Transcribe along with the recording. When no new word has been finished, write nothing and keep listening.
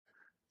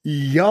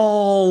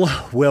Y'all,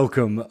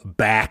 welcome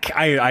back.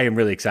 I am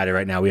really excited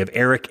right now. We have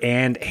Eric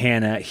and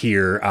Hannah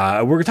here.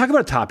 We're going to talk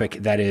about a topic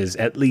that is,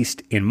 at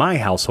least in my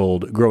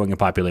household, growing in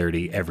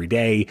popularity every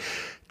day: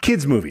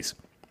 kids' movies.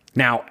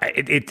 Now,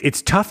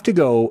 it's tough to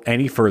go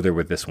any further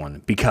with this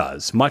one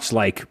because, much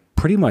like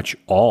pretty much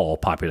all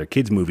popular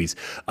kids' movies,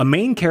 a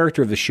main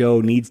character of the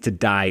show needs to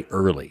die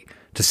early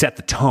to set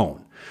the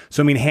tone.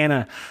 So, I mean,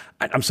 Hannah,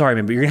 I'm sorry,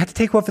 man, but you're going to have to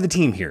take one for the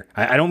team here.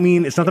 I don't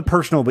mean, it's nothing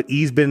personal, but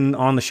E's been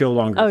on the show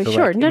longer. Oh, so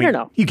sure. like,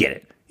 No. You get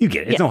it.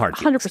 It's no hard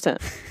feelings.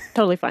 100%.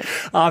 Totally fine.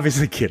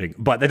 Obviously kidding.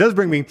 But that does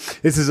bring me,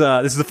 this is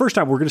the first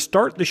time we're going to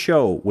start the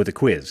show with a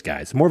quiz,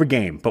 guys. More of a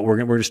game, but we're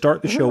going to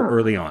start the show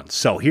early on.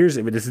 So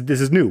this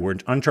is new. We're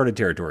in uncharted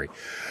territory.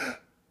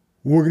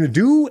 We're going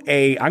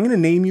to I'm going to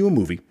name you a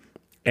movie,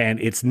 and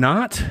it's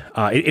not,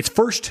 it's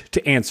first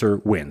to answer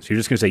wins. You're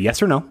just going to say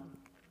yes or no.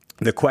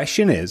 The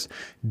question is,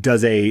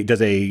 does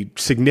a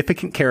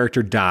significant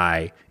character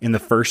die in the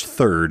first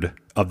third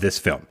of this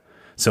film?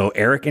 So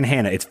Eric and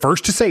Hannah, it's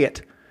first to say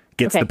it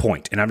gets the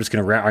point, and I'm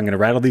going to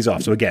rattle these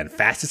off. So again,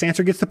 fastest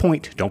answer gets the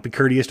point. Don't be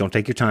courteous. Don't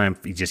take your time.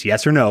 Just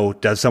yes or no.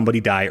 Does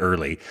somebody die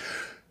early?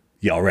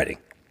 Y'all ready?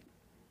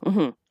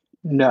 Mm-hmm.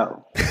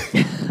 No.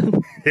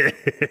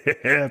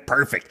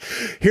 Perfect.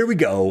 Here we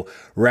go.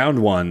 Round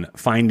one.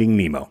 Finding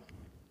Nemo.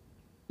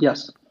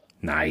 Yes.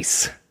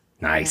 Nice.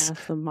 That's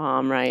the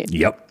mom, right?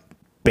 Yep.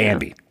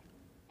 Bambi. Yeah.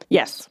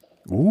 Yes.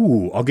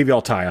 Ooh, I'll give you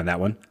all tie on that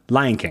one.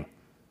 Lion King.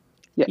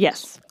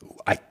 Yes.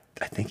 I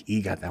think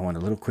E got that one a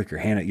little quicker.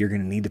 Hannah, you're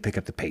going to need to pick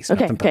up the pace.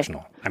 Nothing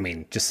personal. I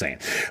mean, just saying.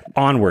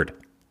 Onward.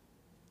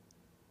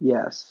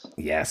 Yes.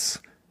 Yes.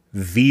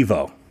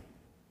 Vivo.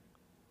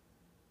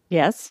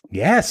 Yes.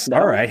 Yes.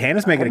 No. All right.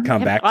 Hannah's making a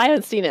comeback. I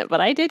haven't seen it,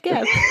 but I did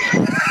guess.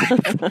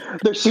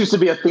 There seems to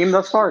be a theme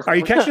thus far. Are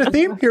you catching a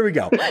theme? Here we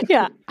go.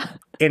 Yeah.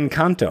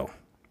 Encanto.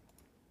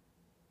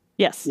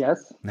 Yes.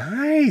 Yes.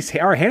 Nice.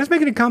 All right. Hannah's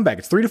making a comeback.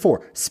 It's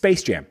 3-4.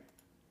 Space Jam.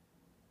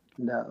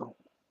 No.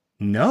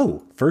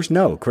 No. First,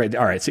 no. Correct.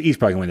 All right. So E's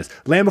probably going to win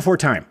this. Land Before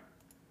Time.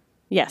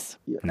 Yes.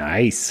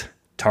 Nice.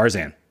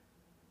 Tarzan.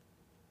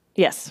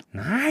 Yes.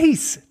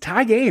 Nice.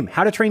 Tie game.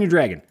 How to Train Your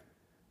Dragon.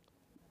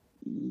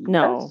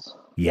 No.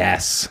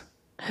 Yes.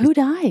 Who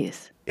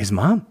dies? His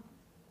mom.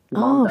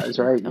 Mom dies,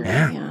 right?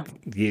 Yeah.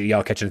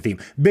 Y'all catching the theme.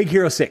 Big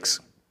Hero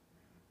 6.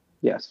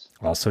 Yes.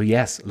 Also,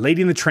 yes.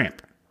 Lady and the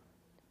Tramp.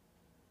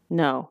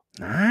 No.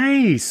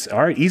 Nice.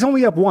 All right. He's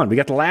only up one. We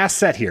got the last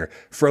set here.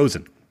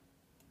 Frozen.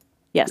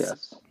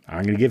 Yes.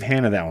 I'm going to give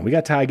Hannah that one. We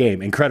got tie game.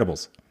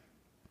 Incredibles.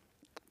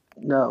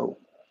 No.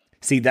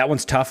 See, that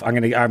one's tough. I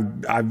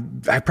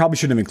probably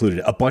shouldn't have included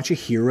it. A bunch of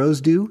heroes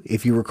do,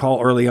 if you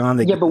recall early on.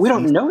 But we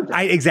don't know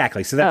that.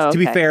 Exactly. So that's, to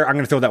be fair, I'm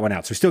going to throw that one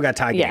out. So we still got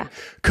tie game.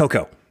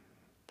 Coco.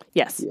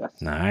 Yes.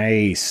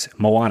 Nice.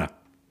 Moana.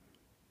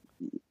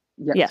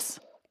 Yes.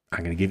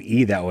 I'm going to give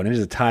E that one. It is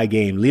a tie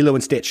game. Lilo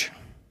and Stitch.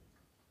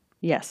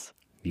 Yes.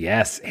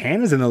 Yes.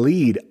 Hannah's in the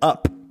lead.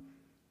 Up.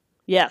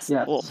 Yes.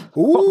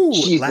 Ooh,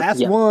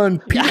 last one.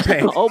 Peter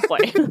Pan. Oh, boy.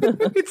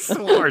 It's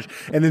so harsh.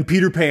 And then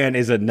Peter Pan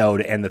is a no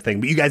to end the thing.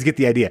 But you guys get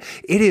the idea.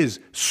 It is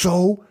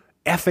so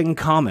effing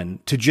common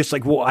to just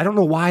like, well, I don't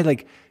know why,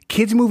 like,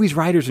 kids' movies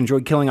writers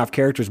enjoy killing off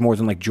characters more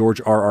than like George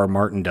R.R.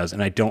 Martin does,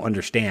 and I don't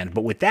understand.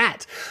 But with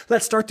that,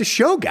 let's start the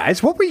show,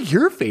 guys. What were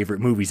your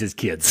favorite movies as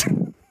kids?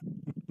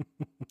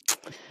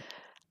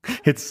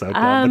 It's so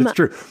dumb, but it's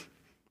true.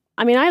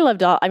 I mean,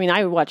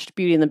 I watched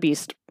Beauty and the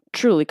Beast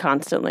truly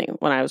constantly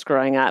when I was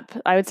growing up.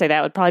 I would say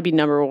that would probably be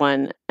number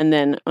one. And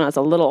then when I was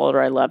a little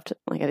older, I loved,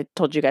 like I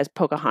told you guys,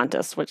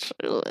 Pocahontas, which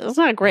is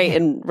not great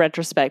in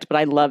retrospect, but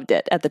I loved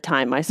it at the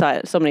time. I saw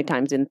it so many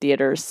times in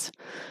theaters.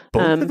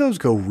 Both of those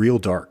go real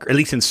dark, at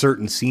least in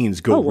certain scenes.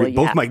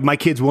 Both my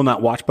kids will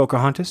not watch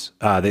Pocahontas.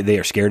 They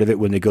are scared of it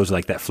when it goes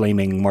like that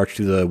flaming march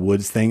through the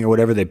woods thing or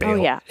whatever. They bail. Oh,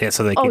 yeah.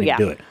 So they can't even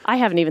do it. I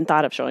haven't even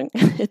thought of showing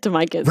it to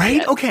my kids. Right?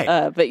 Yet.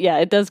 Okay. But yeah,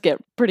 it does get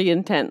pretty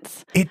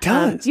intense. It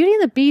does. Beauty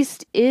and the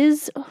Beast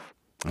is...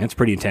 That's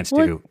pretty intense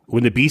too.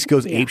 When the beast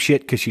goes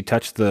apeshit because she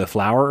touched the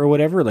flower or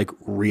whatever, like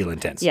real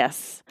intense.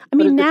 Yes. I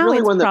mean, now really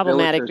it's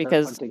problematic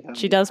because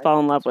she does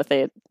fall in love with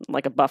a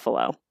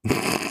buffalo.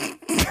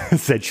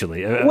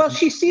 Essentially. Well,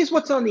 she sees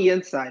what's on the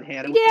inside,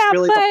 Hannah, which Yeah, is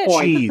really but- the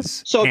point.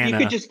 Jeez, So if Hannah. you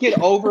could just get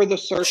over the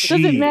surface.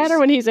 Does it matter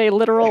when he's a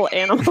literal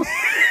animal?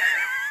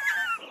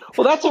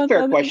 Well, that's a What's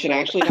fair on the question,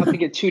 inside? actually. Not to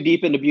get too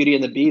deep into Beauty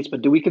and the Beast,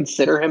 but do we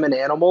consider him an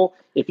animal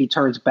if he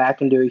turns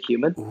back into a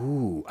human?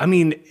 Ooh, I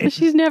mean,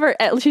 She's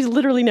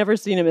literally never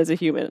seen him as a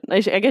human. I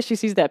guess she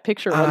sees that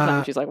picture one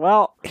time. She's like,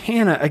 well,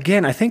 Hannah,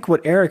 again, I think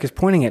what Eric is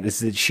pointing at is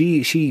that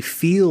she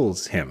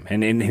feels him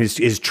and in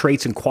his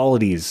traits and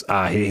qualities,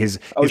 his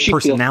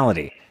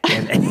personality.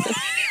 And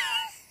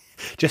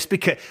just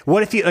because,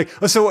 what if he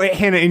so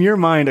Hannah, in your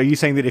mind, are you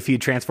saying that if he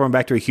transformed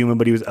back to a human,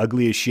 but he was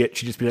ugly as shit,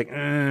 she'd just be like,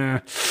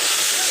 I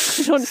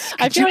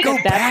Could you go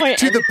at that back point,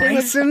 to the everything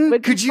bison?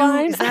 would Could be you?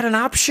 fine. Is that an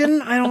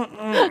option? I don't.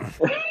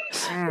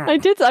 I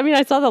did. I mean,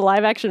 I saw the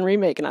live action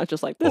remake, and I was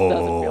just like, this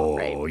doesn't feel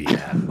great. Oh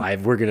yeah,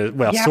 we're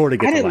gonna sort of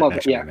I get the didn't live love it,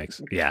 action yeah.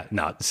 remakes. Yeah,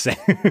 not the same.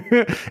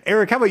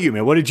 Eric, how about you,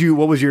 man? What was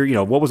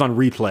your what was on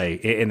replay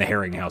in the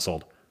Herring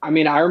household? I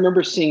mean, I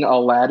remember seeing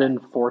Aladdin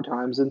 4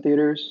 times in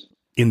theaters.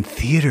 In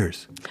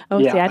theaters. Oh,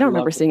 Yeah, see, I I don't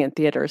remember loved it. seeing it in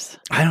theaters.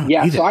 I don't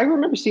Yeah, either. so I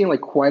remember seeing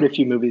like quite a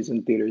few movies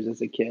in theaters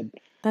as a kid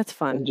That's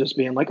fun. and just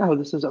being like, "Oh,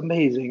 this is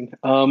amazing."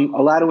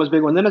 Aladdin was a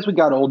big one. Then as we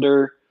got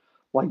older,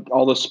 like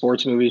all those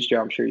sports movies, Joe,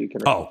 I'm sure you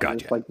can. Oh, remember. God,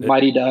 It's yeah. like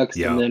Mighty Ducks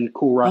Yeah. and then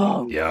Cool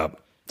Runnings. Yeah.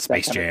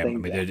 Space kind of Jam. thing, I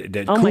mean, yeah.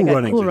 the Oh Cool my God,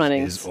 Runnings Cool is,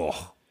 Runnings.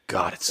 oh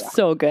God, it's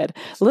So good.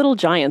 Little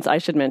Giants, I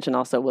should mention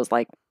also, was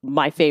like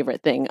my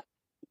favorite thing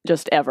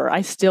just ever.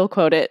 I still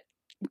quote it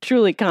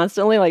truly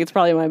constantly. Like it's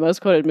probably my most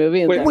quoted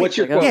movie. And Wait, so what's it's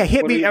your like, quote? Yeah,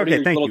 hit What me. are Okay,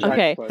 your thank Little you. Giants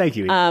Okay. quotes? Thank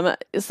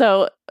you.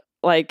 So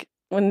like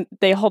when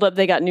they hold up,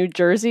 they got new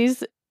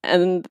jerseys,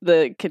 and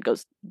the kid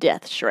goes,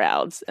 "Death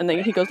shrouds," and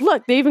then he goes,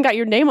 "Look, they even got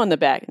your name on the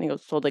back." And he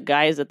goes, "So the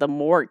guys at the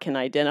morgue can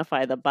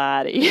identify the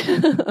body."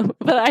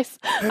 But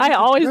I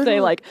always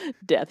say like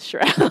 "death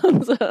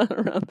shrouds."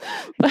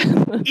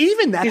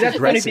 Even that's See, that's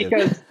funny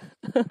aggressive.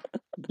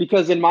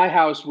 because in my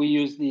house we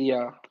use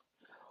the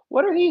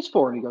what are these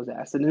for? And he goes,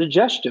 acid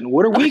indigestion.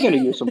 What are we going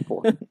to use them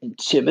for?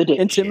 Intimidation.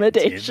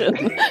 Intimidation.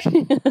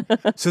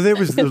 So there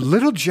was the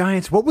Little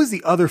Giants. What was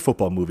the other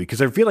football movie?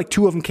 Because I feel like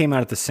two of them came out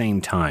at the same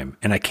time,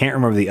 and I can't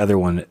remember the other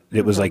one.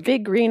 It was like,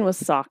 Big Green was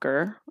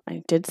soccer.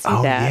 I did see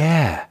oh that.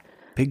 yeah,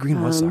 Big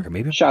Green was soccer.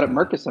 Maybe I'm Shot at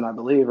thinking of Murkison, I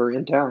believe, or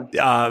in town.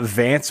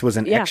 Vance was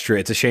an Yeah. extra.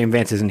 It's a shame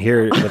Vance isn't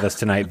here with us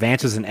tonight.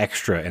 Vance was an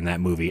extra in that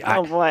movie.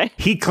 Oh boy.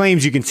 He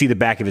claims you can see the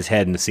back of his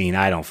head in the scene.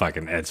 I don't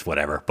fucking. It's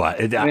whatever.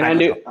 But I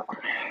mean,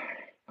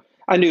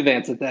 I knew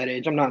Vance at that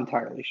age. I'm not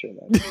entirely sure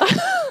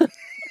that.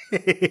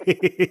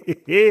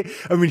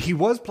 I mean, he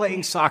was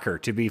playing soccer,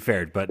 to be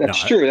fair, but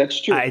That's no, true.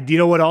 That's true. Do you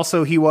know what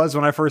also he was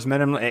when I first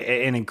met him?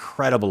 An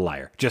incredible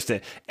liar.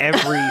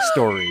 Every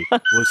story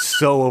was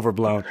so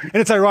overblown. And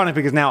it's ironic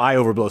because now I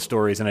overblow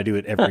stories and I do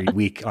it every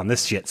week on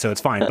this shit, so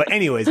it's fine. But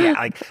anyways, yeah,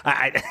 like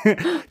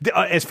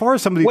as far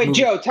as some of these Wait,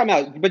 movies, Joe, time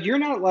out. But you're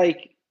not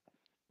like,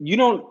 you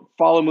don't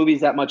follow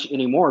movies that much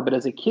anymore, but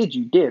as a kid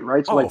you did,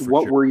 right? So Oh, like, for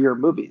what sure. were your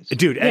movies?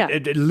 dude, Yeah.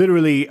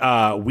 literally,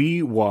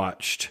 we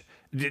watched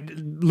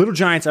Little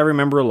Giants. I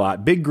remember a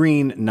lot. Big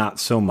Green, not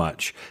so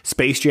much.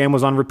 Space Jam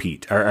was on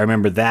repeat. I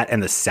remember that,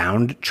 and the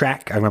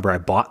soundtrack. I remember I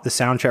bought the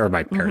soundtrack, or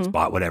my parents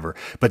bought whatever,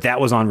 but that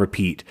was on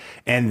repeat.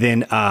 And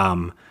then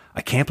I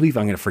can't believe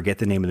I'm going to forget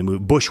the name of the movie,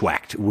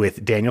 Bushwhacked,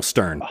 with Daniel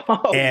Stern.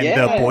 And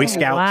yeah. the Boy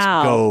Scouts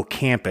Wow. go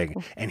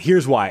camping. And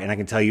here's why. And I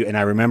can tell you, and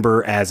I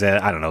remember as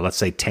a, I don't know, let's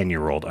say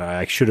 10-year-old,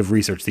 I should have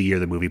researched the year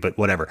of the movie, but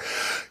whatever.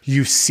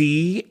 You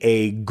see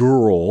a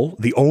girl,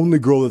 the only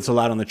girl that's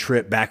allowed on the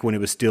trip back when it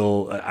was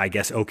still, I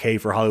guess, okay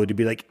for Hollywood to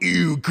be like,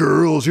 ew,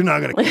 girls, you're not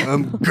going to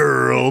come,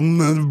 girl.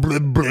 Blah,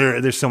 blah.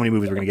 There's so many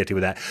movies we're going to get to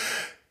with that.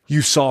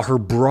 You saw her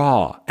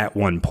bra at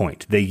one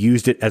point. They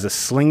used it as a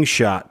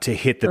slingshot to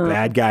hit the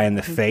bad guy in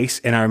the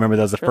face. And I remember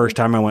that was the first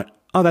time I went,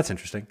 oh, that's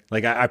interesting.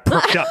 Like I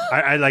perked up.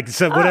 I like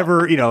said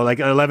whatever, like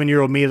an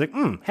 11-year-old me is like,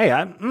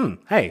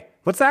 hey,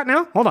 what's that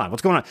now? Hold on,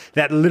 what's going on?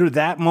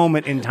 That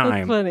moment in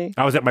time. funny.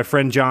 I was at my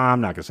friend John,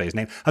 I'm not gonna say his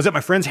name. I was at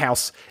my friend's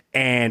house,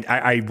 and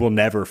I will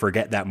never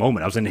forget that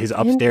moment. I was in his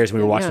upstairs and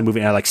we were watching the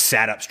movie, and I like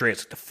sat up straight. I was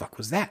like, the fuck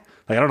was that?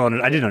 Like, I don't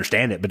know. I didn't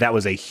understand it, but that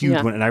was a huge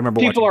Yeah. one. And I remember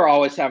People watching. are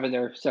always having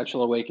their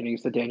sexual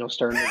awakenings to Daniel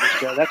Stern movies,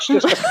 Joe. That's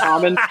just a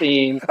common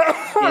theme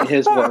in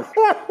his work.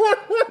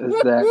 Is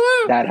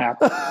that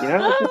happens?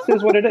 It just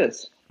is what it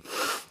is.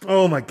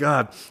 Oh my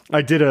God.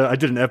 I did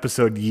an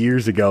episode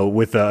years ago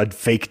with a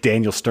fake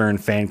Daniel Stern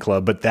fan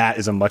club, but that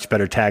is a much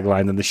better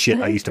tagline than the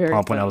shit I used to Very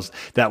pump when funny.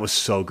 that was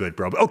so good,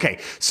 bro. But okay.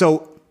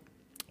 So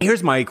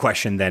here's my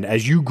question then.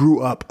 As you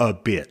grew up a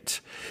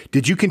bit,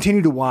 did you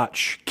continue to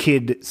watch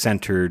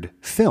kid-centered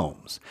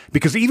films?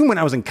 Because even when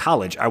I was in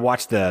college, I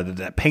watched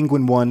the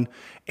Penguin one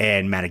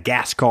and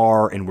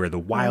Madagascar and Where the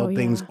Wild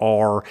Things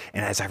Are.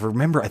 And as I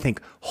remember, I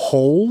think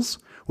Holes,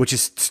 which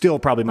is still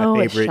probably my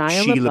with favorite,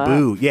 Shia Shia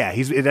LaBeouf. LaBeouf.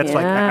 Yeah,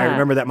 like, I Yeah.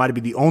 remember that might have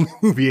been the only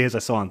movie I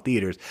saw in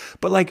theaters.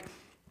 But like,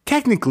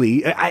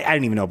 technically, I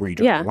didn't even know where you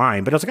drew the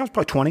line, but I was like, I was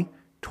probably 20,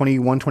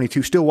 21,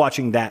 22, still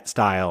watching that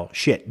style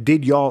shit.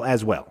 Did y'all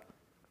as well?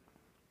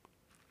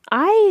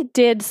 I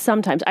did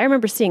sometimes. I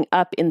remember seeing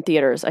Up in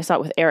theaters. I saw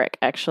it with Eric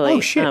actually. Oh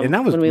shit! And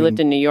that was when we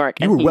lived in New York.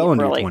 You and were he well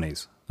into your really-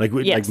 20s, like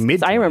Yes,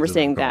 mid. I remember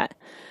seeing that.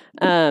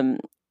 And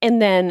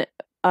then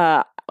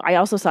I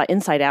also saw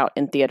Inside Out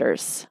in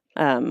theaters.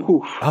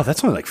 Oof. Oh,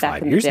 that's only like Back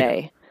 5 in years the ago.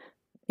 day.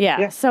 Yeah.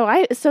 Yeah.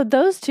 So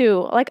those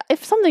two, like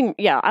if something,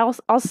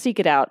 I'll seek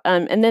it out.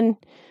 And then,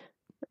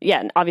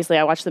 and obviously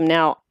I watch them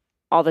now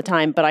all the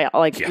time, but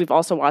we've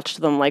also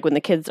watched them like when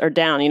the kids are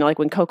down, like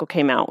when Coco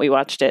came out, we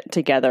watched it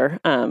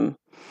together.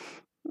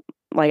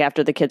 Like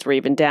after the kids were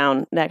even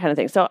down, that kind of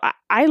thing. So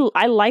I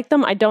like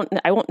them. I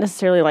won't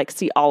necessarily like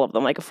see all of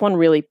them. Like if one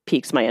really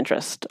piques my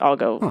interest, I'll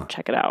go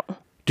check it out.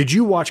 Did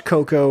you watch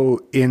Coco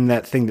in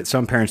that thing that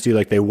some parents do,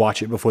 like they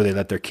watch it before they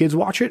let their kids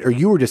watch it, or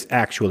you were just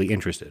actually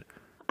interested?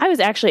 I was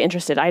actually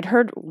interested. I'd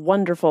heard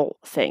wonderful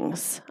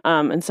things.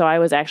 And so I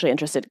was actually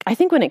interested. I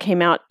think when it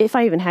came out, if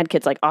I even had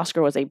kids, like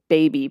Oscar was a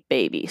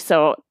baby.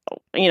 So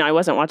I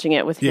wasn't watching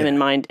it with him Yeah. in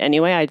mind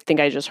anyway. I think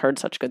I just heard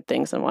such good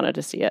things and wanted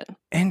to see it.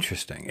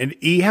 Interesting. And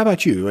E, how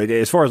about you?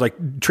 As far as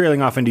like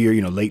trailing off into your,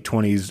 late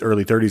 20s,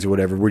 early 30s or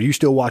whatever, were you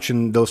still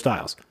watching those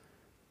styles?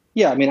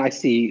 Yeah, I mean, I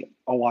see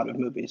a lot of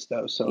movies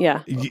though, so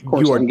Yeah. of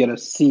course I'm gonna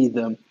see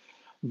them.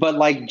 But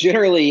like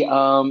generally,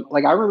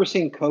 like I remember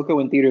seeing Coco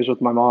in theaters with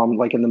my mom,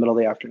 like in the middle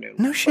of the afternoon.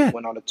 No shit. Like,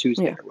 went on a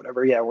Tuesday Yeah. or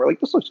whatever. Yeah, we're like,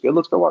 this looks good.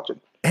 Let's go watch it.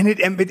 And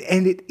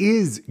it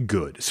is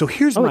good. So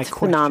here's my it's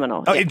question.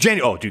 phenomenal. Oh, Yeah.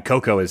 Dude,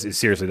 Coco is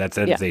seriously, that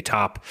is a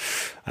top,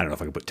 I don't know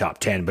if I can put top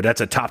 10, but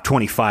that's a top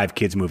 25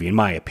 kids movie in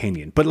my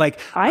opinion. But like,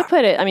 I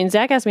put it,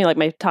 Zach asked me like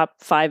my top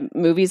 5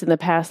 movies in the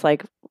past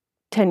like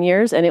 10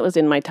 years, and it was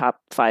in my top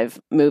 5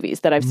 movies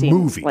that I've seen.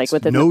 movies, Like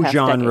within no the past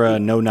genre,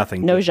 decade. no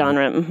nothing. No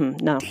genre.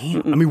 No.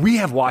 Damn. I mean, we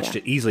have watched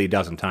it easily a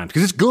dozen times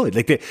because it's good.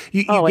 Like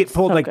you Oh, get it's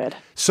pulled so like good.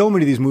 so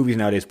many of these movies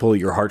nowadays pull at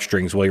your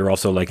heartstrings while you're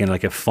also like in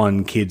like a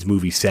fun kids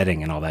movie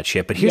setting and all that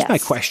shit. But here's my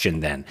Yes. question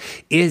then: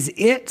 Is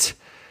it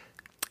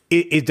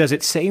does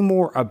it say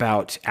more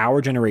about our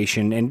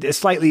generation and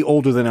slightly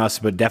older than us,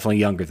 but definitely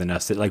younger than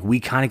us that like we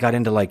kind of got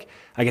into like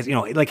I guess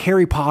like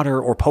Harry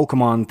Potter or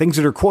Pokemon, things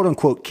that are quote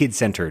unquote kid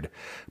centered,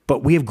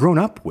 but we have grown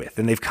up with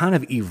and they've kind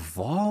of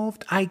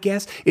evolved, I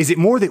guess. Is it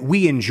more that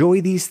we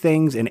enjoy these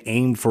things and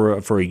aim for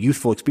a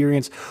youthful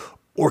experience?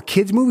 Or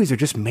kids' movies are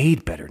just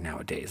made better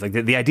nowadays. Like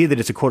the idea that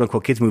it's a quote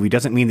unquote kids movie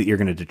doesn't mean that you're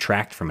going to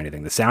detract from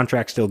anything. The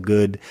soundtrack's still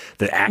good.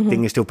 The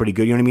acting is still pretty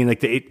good. You know what I mean?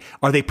 Like,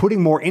 are they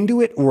putting more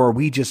into it, or are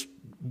we just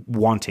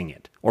wanting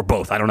it, or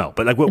both? I don't know.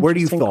 But like, where do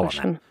you fall on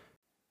that?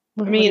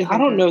 I mean, I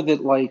don't know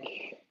that like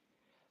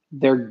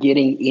they're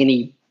getting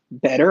any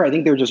better. I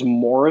think they're just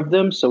more of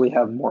them, so we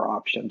have more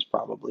options.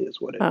 Probably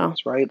is what it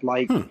is, right?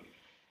 Like,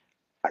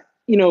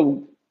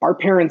 our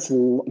parents,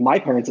 my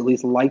parents at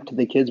least, liked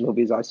the kids'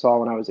 movies I saw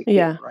when I was a kid,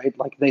 Yeah. right?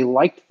 Like they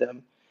liked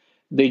them.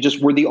 They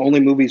just were the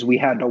only movies we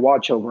had to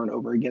watch over and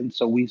over again.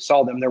 So we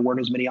saw them. There weren't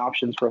as many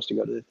options for us to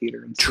go to the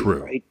theater and see,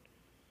 True. right?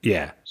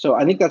 Yeah. So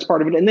I think that's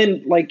part of it. And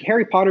then like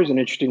Harry Potter's an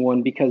interesting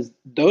one because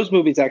those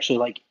movies actually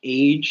like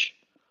age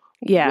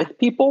with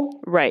people.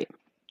 Right.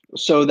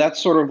 So that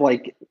sort of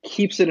like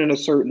keeps it in a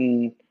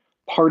certain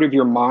part of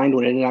your mind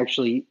when it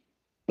actually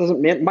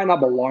might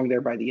not belong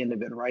there by the end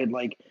of it, right?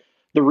 Like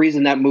the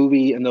reason that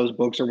movie and those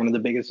books are one of the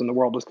biggest in the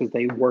world is because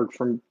they work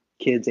from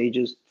kids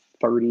ages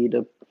 30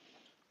 to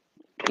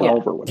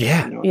 12 or whatever.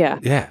 Yeah. You know?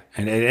 Yeah.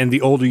 And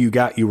the older you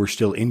got, you were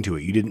still into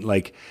it. You didn't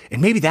like,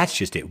 and maybe that's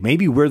just it.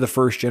 Maybe we're the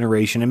first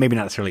generation, and maybe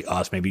not necessarily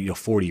us, maybe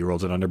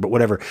 40-year-olds and under, but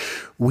whatever.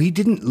 We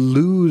didn't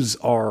lose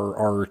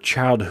our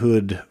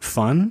childhood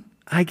fun.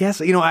 I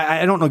guess,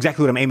 I don't know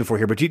exactly what I'm aiming for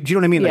here, but do you know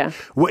what I mean? Yeah. Like,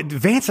 what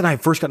Vance and I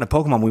first got into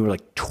Pokemon when we were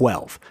like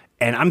 12.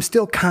 And I'm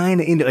still kind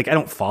of into, like, I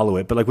don't follow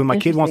it, but like when my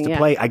kid wants to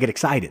play, I get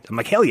excited. I'm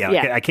like, hell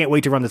yeah. I can't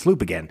wait to run this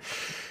loop again.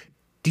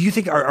 Do you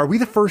think, are we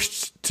the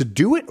first to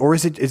do it? Or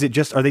is it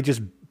just, are they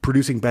just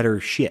producing better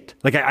shit?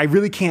 Like, I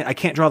really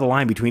can't draw the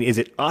line between, is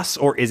it us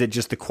or is it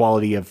just the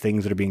quality of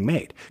things that are being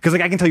made? Because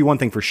like, I can tell you one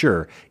thing for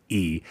sure,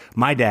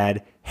 my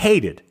dad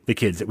hated the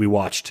kids that we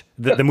watched,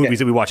 the movies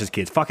that we watched as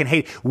kids.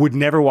 Fucking would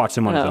never watch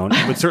them on his own.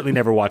 Would certainly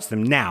never watch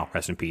them now.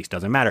 Rest in peace.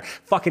 Doesn't matter.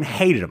 Fucking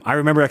hated them. I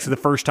remember actually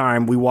the first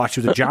time we watched,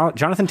 it was a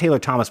Jonathan Taylor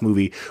Thomas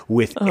movie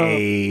with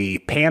a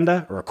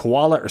panda or a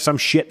koala or some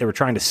shit they were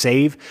trying to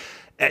save.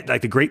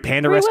 Like the Great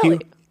Panda Free Rescue.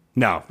 Willy.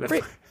 No.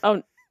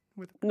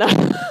 No,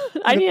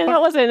 I mean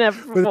that wasn't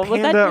With a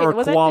panda or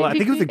koala. I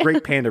think it was the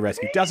Great Panda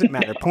Rescue. Doesn't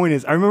matter. Point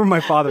is, I remember my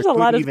father. There's a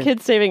lot of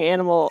kids saving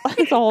animal.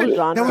 It's a whole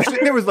genre.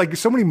 There was like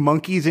so many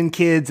monkeys and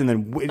kids, and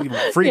then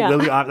Free Yeah.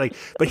 Willy. Like,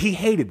 but he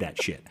hated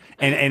that shit.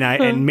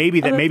 And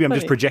maybe I'm just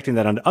funny. projecting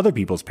that onto other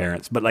people's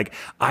parents. But like,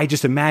 I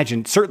just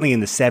imagine, certainly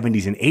in the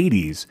 70s and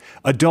 80s,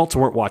 adults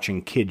weren't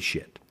watching kid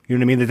shit. You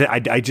know what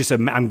I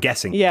mean? I'm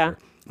guessing. Yeah. here.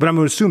 But I'm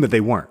going to assume that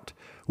they weren't.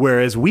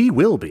 Whereas we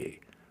will be.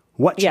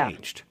 What Yeah.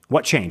 changed?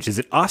 What changed? Is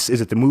it us?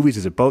 Is it the movies?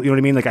 Is it both? You know what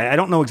I mean? Like, I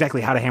don't know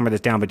exactly how to hammer this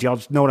down, but y'all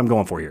just know what I'm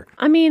going for here.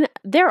 I mean,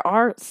 there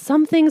are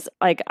some things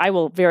like I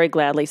will very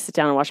gladly sit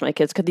down and watch my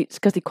kids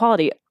because the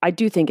quality I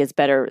do think is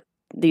better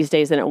these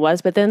days than it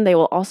was. But then they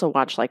will also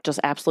watch like just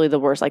absolutely the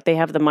worst. Like they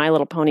have the My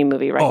Little Pony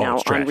movie right now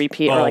it's trash. on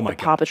repeat, Oh or like my the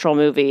God. Paw Patrol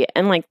movie,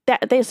 and like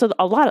that. So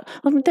a lot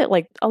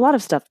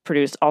of stuff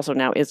produced also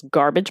now is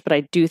garbage. But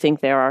I do think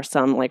there are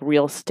some like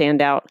real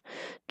standout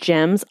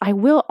gems. I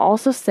will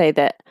also say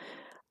that.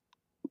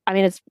 I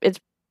mean,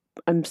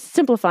 I'm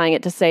simplifying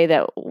it to say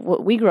that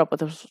what we grew up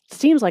with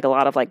seems like a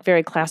lot of like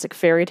very classic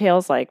fairy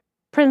tales, like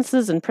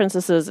princes and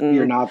princesses, and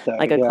You're not though.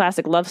 like a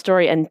classic love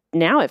story. And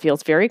now it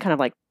feels very kind of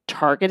like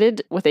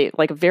targeted with a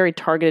very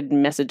targeted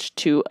message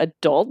to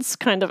adults,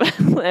 kind of,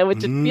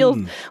 which it feels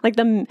like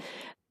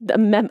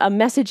a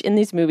message in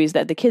these movies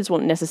that the kids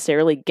won't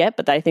necessarily get,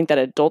 but that I think that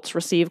adults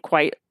receive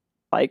quite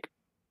like.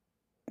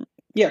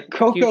 Yeah,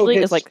 Coco Usually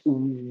hits is like-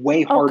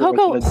 way Oh, harder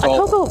Coco! with an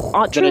adult Coco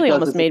than it truly does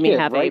almost as a made me kid,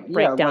 have right? a Yeah,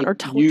 breakdown.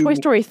 like, Or you Toy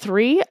Story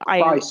 3,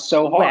 cry I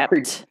so hard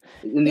wept.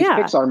 in these Yeah.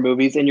 Pixar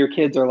movies, and your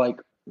kids are like,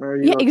 "Are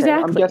you Yeah, okay?" I'm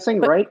exactly. guessing,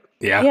 But- right?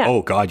 Yeah. Yeah.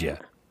 Oh God, yeah.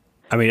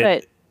 I mean,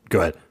 But go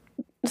ahead.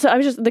 so I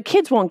was the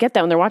kids won't get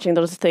that when they're watching.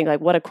 They'll just think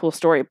like, what a cool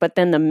story. But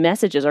then the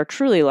messages are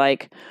truly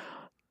like,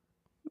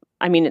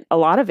 I mean, a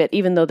lot of it,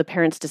 even though the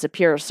parents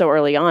disappear so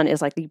early on,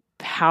 is like the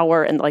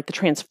power and like the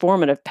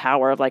transformative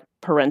power of like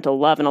parental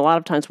love. And a lot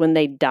of times when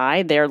they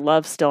die, their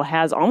love still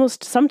has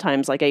almost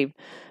sometimes like a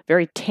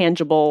very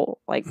tangible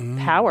like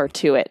power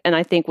to it. And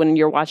I think when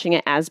you're watching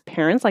it as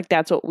parents, like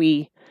that's what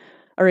we,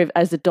 or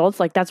as adults,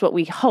 like that's what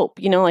we hope,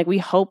 like we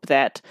hope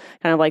that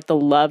kind of like the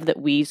love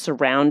that we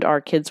surround our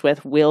kids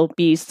with will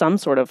be some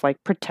sort of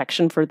like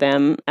protection for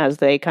them as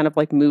they kind of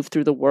like move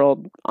through the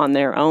world on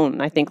their own.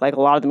 I think like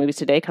a lot of the movies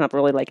today kind of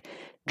really like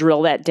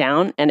drill that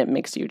down, and it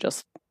makes you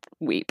just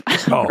weep.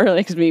 Oh. It really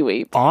makes me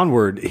weep.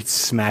 Onward, it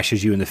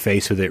smashes you in the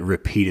face with it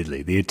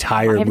repeatedly. The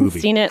entire I haven't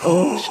movie. seen it.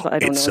 Oh, I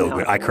don't It's know so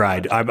good. I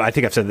cried. I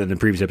think I've said that in the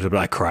previous episode, but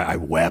I cried. I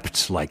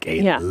wept like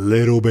a Yeah.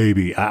 little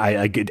baby.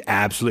 I get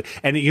absolutely.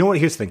 And you know what?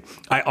 Here's the thing.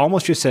 I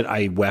almost just said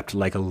I wept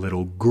like a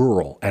little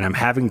girl, and I'm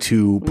having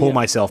to pull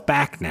myself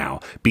back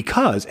now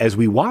because as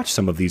we watch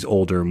some of these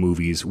older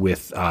movies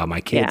with my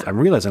kids, I'm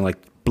realizing like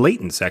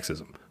blatant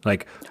sexism.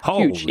 Like,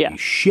 holy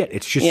shit.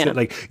 It's just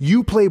like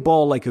you play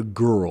ball like a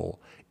girl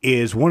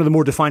is one of the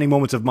more defining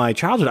moments of my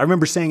childhood. I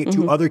remember saying it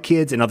to other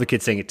kids and other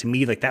kids saying it to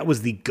me. Like that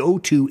was the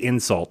go-to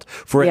insult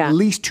for at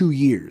least 2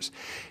 years.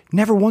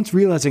 Never once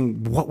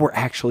realizing what we're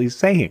actually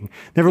saying.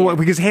 Never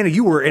because Hannah,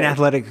 you were an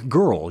athletic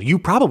girl. You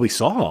probably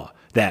saw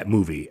that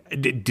movie.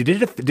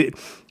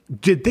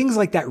 Did things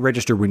like that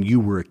register when you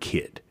were a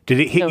kid? Did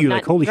it hit you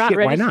like, holy shit,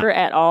 why not? Not register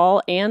at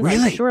all. And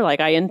Really? I'm sure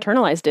like I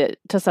internalized it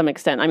to some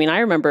extent. I mean,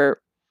 I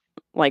remember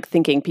like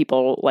thinking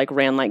people like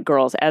ran like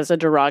girls as a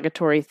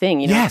derogatory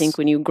thing. I think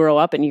when you grow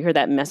up and you hear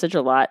that message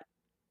a lot,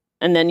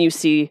 and then you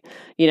see,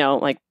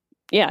 like,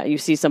 you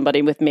see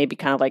somebody with maybe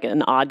kind of like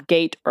an odd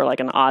gait or like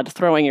an odd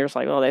throwing, you're just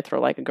like, oh, they throw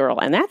like a girl.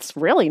 And that's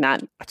really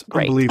not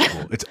great.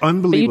 Unbelievable. It's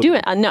unbelievable. But you do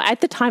it. No, at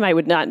the time I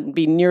would not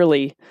be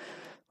nearly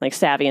like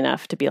savvy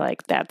enough to be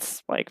like,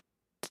 that's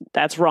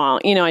wrong.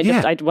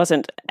 I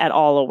wasn't at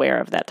all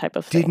aware of that type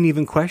of thing. Didn't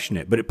even question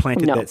it, but it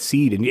planted that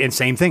seed. And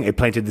same thing, it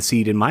planted the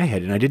seed in my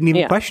head, and I didn't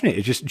even question it.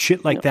 It's just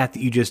shit like that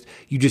you just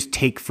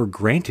take for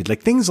granted.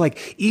 Like things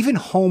like even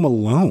Home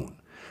Alone,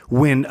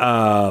 when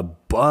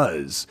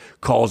Buzz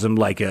calls him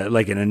like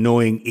an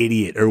annoying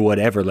idiot or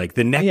whatever. Like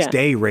the next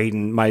day,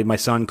 Raiden, my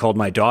son called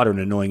my daughter an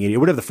annoying idiot.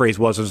 Whatever the phrase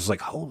was, I was just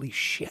like, holy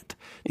shit.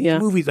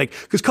 These movies, like,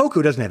 because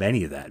Coco doesn't have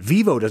any of that.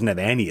 Vivo doesn't have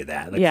any of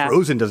that. Like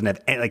Frozen doesn't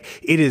have any, like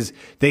it is.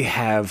 They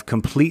have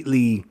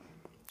completely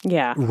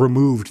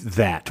removed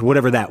that,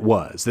 whatever that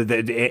was.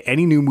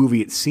 Any new movie,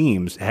 it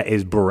seems,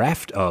 is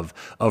bereft of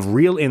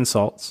real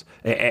insults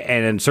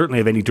and certainly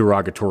of any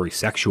derogatory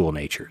sexual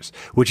natures,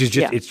 which is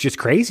just it's just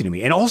crazy to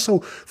me. And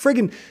also,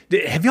 friggin',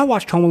 have y'all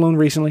watched Home Alone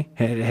recently?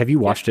 Have you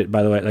watched it,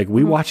 by the way? Like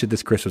we watched it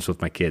this Christmas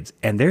with my kids,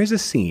 and there's a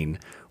scene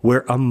where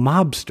a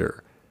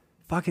mobster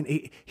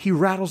he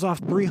rattles off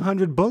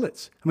 300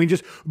 bullets. I mean,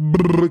 just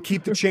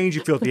keep the change,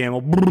 you filthy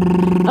animal.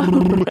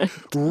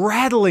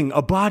 Rattling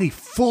a body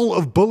full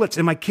of bullets,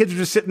 and my kids are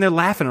just sitting there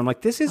laughing. I'm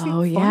like, this isn't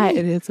funny. Yeah,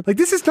 it is. Like,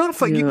 this is not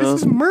funny. This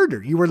is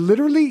murder. You're a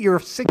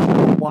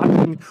 6-year-old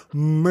watching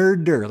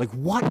murder. Like,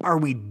 what are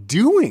we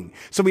doing?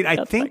 So, I mean,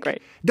 I think... not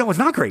great. No, it's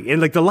not great.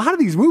 And, like, a lot of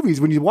these movies,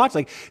 when you watch,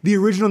 like, the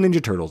original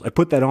Ninja Turtles, I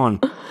put that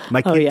on.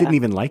 My kid didn't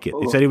even like it.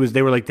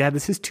 They were like, Dad,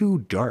 this is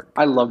too dark.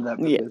 I love that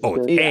movie.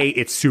 A,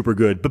 it's super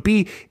good. But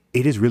B,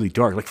 it is really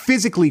dark, like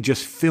physically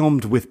just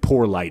filmed with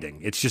poor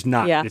lighting. It's just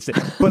not.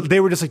 But they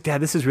were just like,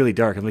 Dad, this is really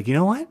dark. I'm like, you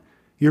know what?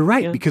 You're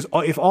right. Because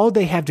if all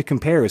they have to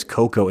compare is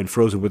Coco and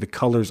Frozen, where the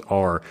colors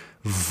are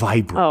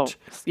vibrant.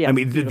 I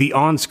mean, the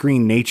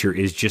on-screen nature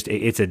is just,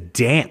 it's a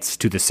dance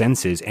to the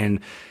senses. And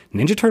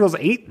Ninja Turtles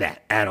ain't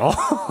that at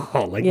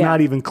all.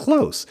 Not even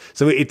close.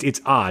 So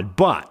it's odd.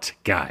 But,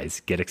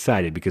 guys, get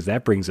excited because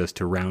that brings us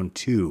to round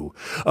 2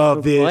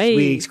 of this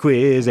week's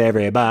quiz,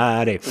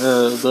 everybody.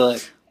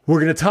 We're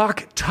going to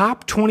talk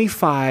top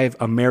 25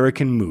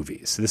 American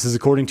movies. This is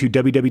according to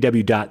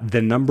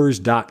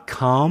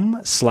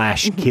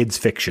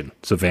www.thenumbers.com/kidsfiction.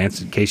 So,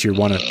 Vance, in case you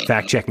want to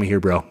fact check me here,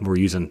 bro, we're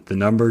using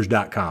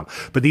thenumbers.com.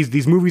 But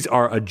these movies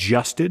are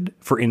adjusted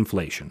for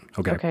inflation.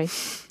 Okay.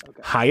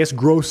 Highest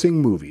grossing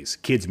movies,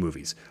 kids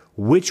movies.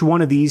 Which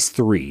one of these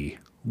 3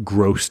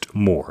 grossed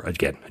more?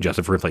 Again,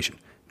 adjusted for inflation.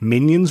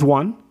 Minions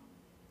 1,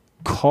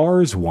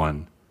 Cars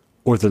 1,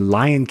 or The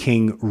Lion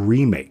King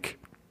remake?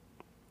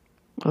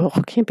 Oh,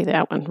 it can't be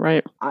that one,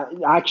 right?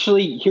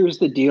 Actually, here's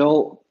the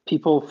deal.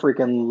 People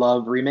freaking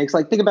love remakes.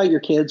 Like, think about your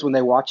kids when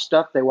they watch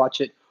stuff. They watch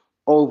it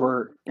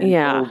over and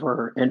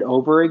over and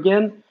over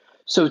again.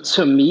 So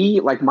to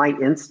me, like, my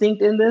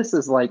instinct in this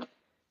is like,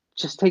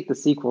 just take the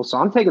sequel. So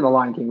I'm taking the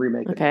Lion King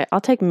remake. Okay, I'll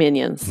take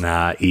Minions.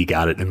 Nah, he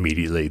got it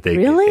immediately.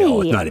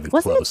 Really? It's not even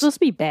Wasn't close. it supposed to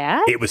be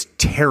bad? It was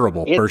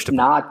terrible, first of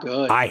all. It's not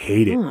good. I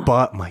hate it,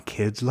 but my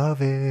kids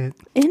love it.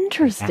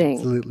 Interesting.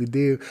 Absolutely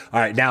do. All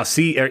right, now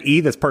C or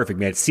E, that's perfect,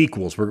 man.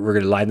 Sequels. We're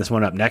going to line this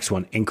one up. Next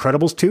one,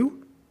 Incredibles 2,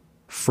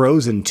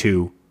 Frozen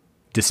 2,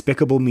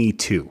 Despicable Me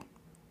 2.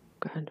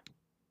 Good.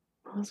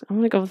 I'm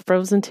going to go with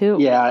Frozen 2.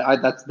 Yeah,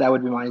 that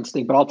would be my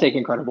instinct, but I'll take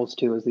Incredibles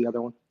 2 as the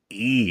other one.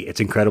 E, it's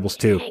Incredibles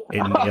 2.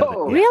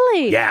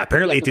 Really? Yeah,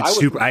 apparently it did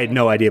super. I had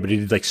no idea, but it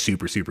did like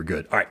super, super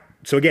good. All right.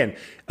 So again,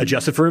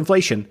 adjusted for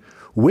inflation,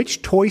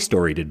 which Toy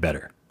Story did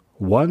better?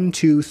 1,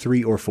 2,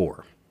 3, or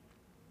 4?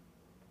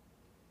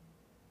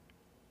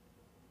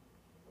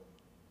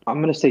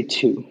 I'm going to say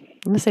 2. I'm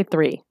going to say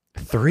 3.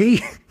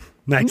 3?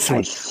 Nice.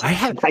 Nice. I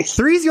have Nice.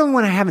 3 is the only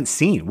one I haven't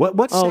seen.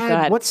 What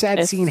sad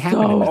It's scene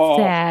happened in so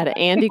that? sad.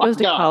 Andy goes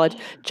to God. college.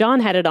 John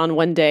had it on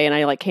one day, and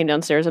I like came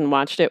downstairs and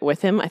watched it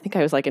with him. I think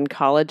I was like in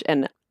college,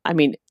 and I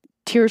mean,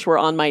 tears were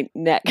on my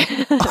neck.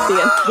 At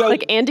the end.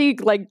 Like Andy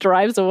like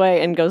drives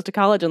away and goes to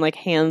college and like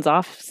hands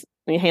off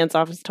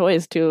his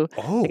toys to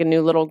like a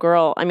new little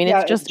girl. I mean,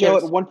 Yeah, it's just Joe,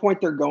 at one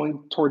point they're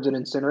going towards an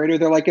incinerator.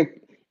 They're like,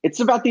 it's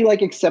about the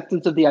like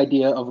acceptance of the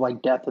idea of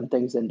like death and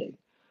things ending.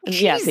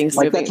 yeah, things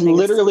Like moving. that's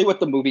literally what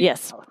the movie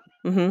Yes. is about.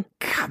 Mm-hmm.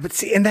 God, but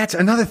see, and that's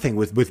another thing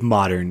with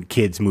modern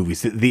kids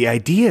movies. The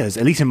ideas,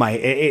 at least in my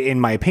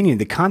opinion,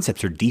 the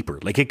concepts are deeper.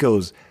 Like it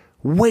goes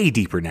way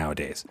deeper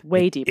nowadays.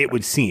 Way deeper. It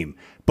would seem,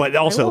 but I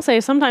also will say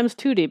sometimes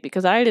too deep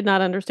because I did not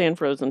understand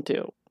Frozen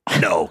 2.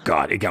 no,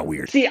 God, it got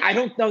weird. See, I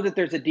don't know that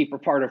there's a deeper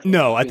part of it.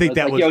 No, I think It's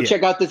that like, was yo, yeah.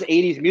 check out this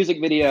 80s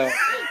music video.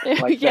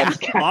 Like, Yeah. that's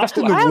kinda Lost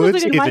in like- the I Woods wasn't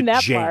is gonna a mind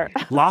that jam.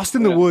 part. Lost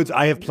in the Woods,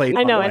 I have played.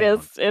 I know on it my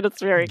is.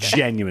 It's very good.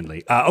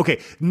 Genuinely. Okay,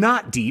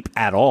 not deep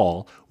at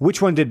all.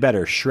 Which one did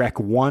better, Shrek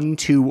 1,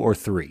 2, or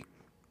 3?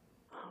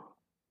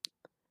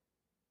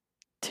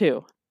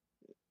 2.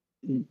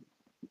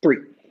 3.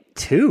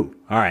 2.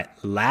 All right,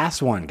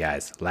 last one,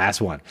 guys.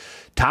 Last one.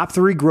 Top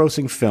 3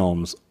 grossing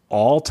films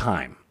all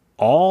time.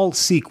 All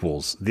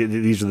sequels.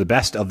 These are the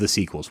best of the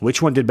sequels.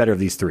 Which one did better of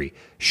these 3?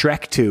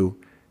 Shrek 2,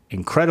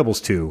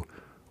 Incredibles 2,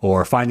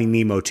 or Finding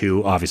Nemo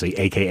 2, obviously,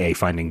 a.k.a.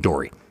 Finding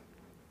Dory.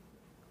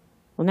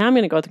 Well, now I'm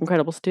going to go with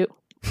Incredibles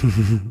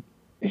 2.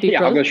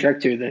 Yeah, I'll go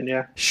Shrek 2 then,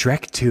 yeah.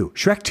 Shrek 2.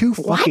 Shrek 2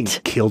 fucking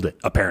What? killed it,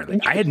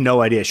 apparently. I had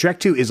no idea. Shrek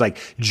 2 is like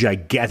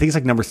gigantic. I think it's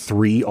like number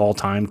 3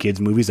 all-time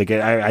kids movies. Like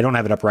I don't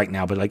have it up right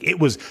now, but like it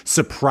was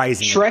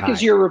surprising. Shrek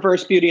is your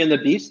reverse Beauty and the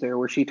Beast there,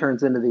 where she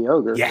turns into the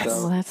ogre. Yes.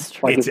 Oh, So, that's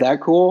true. like, is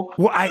that cool?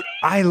 Well,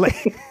 I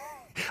like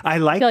I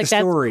like I feel like the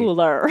that's story.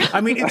 cooler.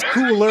 I mean, it's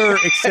cooler,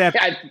 except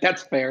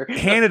That's fair.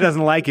 Hannah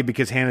doesn't like it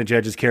because Hannah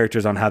judges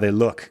characters on how they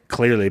look,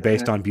 clearly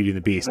based on Beauty and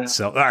the Beast.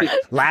 So, all right,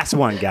 last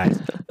one,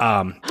 guys.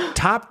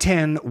 Top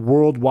 10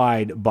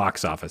 worldwide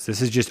box office.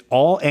 This is just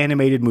all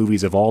animated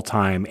movies of all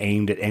time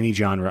aimed at any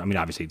genre. I mean,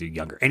 obviously, they're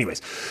younger.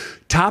 Anyways,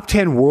 top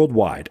 10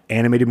 worldwide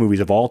animated movies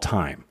of all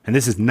time. And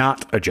this is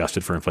not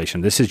adjusted for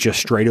inflation. This is just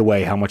straight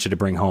away how much did it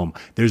bring home.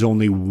 There's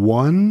only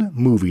one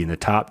movie in the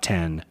top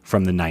 10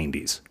 from the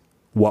 90s.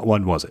 What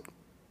one was it?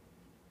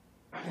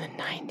 From the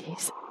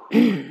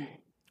 90s.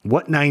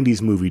 What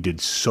 90s movie did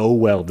so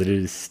well that it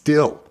is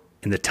still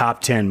in the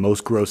top 10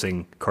 most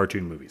grossing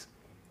cartoon movies?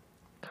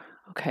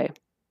 Okay.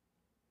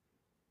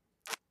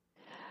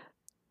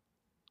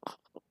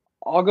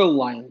 I'll go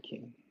Lion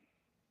King.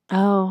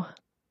 Oh,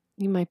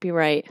 you might be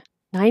right.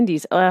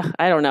 90s.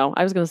 I don't know.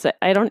 I was going to say,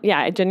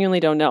 I genuinely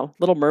don't know.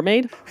 Little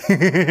Mermaid?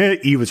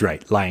 He was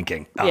right. Lion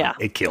King. Yeah.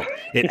 It killed.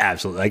 It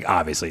absolutely, like,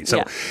 obviously. So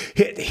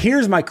Yeah.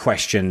 here's my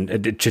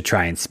question to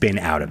try and spin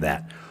out of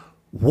that.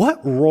 What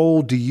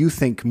role do you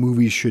think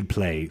movies should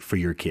play for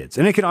your kids?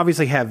 And it can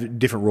obviously have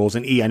different roles.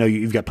 And I know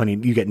you've got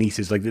you got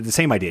nieces, like the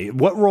same idea.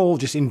 What role,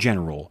 just in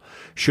general,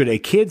 should a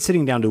kid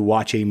sitting down to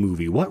watch a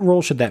movie, what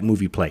role should that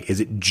movie play? Is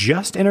it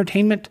just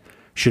entertainment?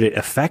 Should it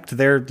affect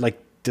their, like,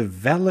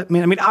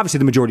 development? I mean, obviously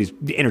the majority is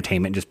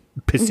entertainment, just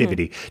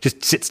passivity.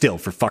 Just sit still,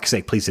 for fuck's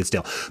sake, please sit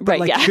still. But Right,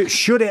 like, yeah.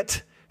 should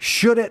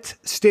it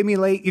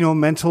stimulate,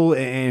 mental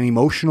and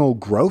emotional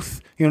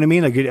growth? You know what I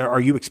mean? Like, are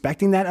you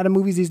expecting that out of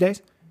movies these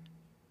days?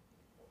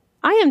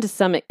 I am to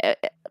some,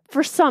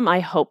 for some, I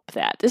hope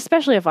that,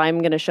 especially if I'm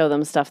going to show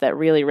them stuff that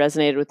really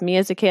resonated with me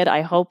as a kid,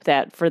 I hope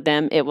that for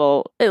them it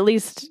will at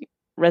least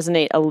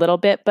resonate a little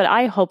bit. But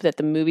I hope that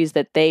the movies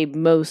that they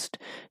most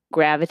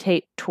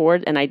gravitate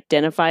toward and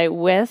identify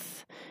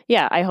with,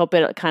 I hope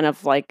it kind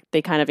of like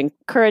they kind of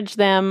encourage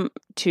them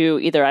to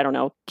either, I don't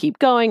know, keep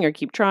going or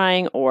keep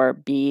trying or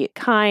be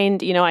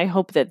kind. I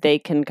hope that they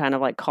can kind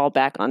of like call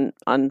back on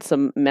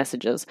some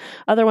messages.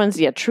 Other ones,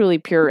 truly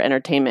pure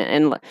entertainment.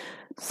 And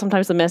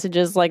sometimes the message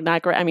is like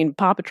not great. I mean,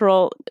 Paw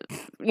Patrol,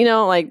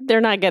 like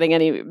they're not getting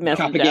any message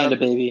Propaganda, out.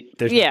 baby.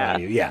 There's no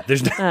value. Yeah,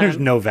 there's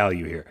no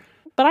value here.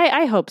 But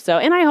I hope so.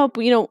 And I hope,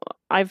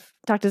 I've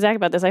talked to Zach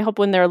about this. I hope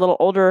when they're a little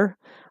older,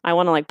 I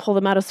want to like pull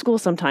them out of school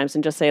sometimes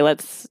and just say,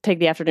 let's take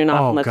the afternoon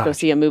off and let's go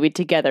see a movie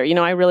together.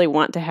 I really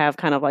want to have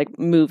kind of like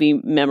movie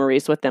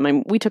memories with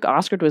them. We took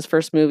Oscar to his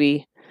first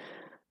movie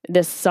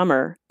this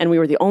summer and we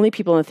were the only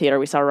people in the theater.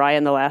 We saw Raya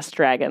and the Last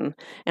Dragon.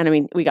 And I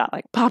mean, we got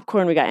like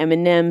popcorn, we got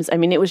M&Ms. I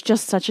mean, it was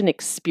just such an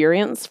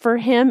experience for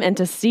him and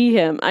to see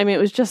him. I mean, it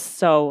was just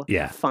so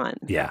fun.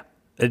 Yeah,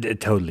 I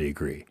totally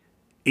agree.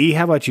 E,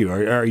 how about you?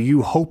 Are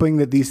you hoping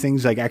that these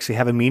things like actually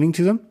have a meaning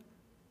to them?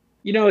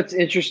 It's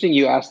interesting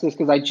you asked this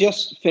because I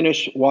just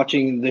finished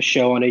watching the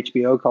show on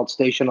HBO called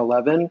Station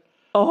 11,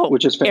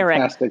 which is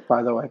fantastic, Eric,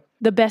 by the way.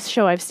 The best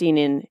show I've seen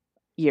in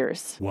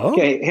years. Whoa.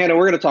 Okay, Hannah,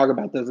 we're going to talk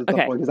about this at some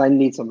point because I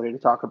need somebody to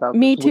talk about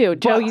Me this. too.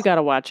 Joe, But you got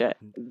to watch it.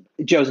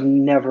 Joe's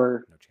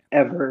never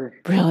ever.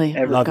 Really?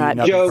 Ever. Love you, God.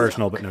 nothing Joe-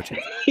 personal, but no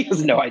chance. He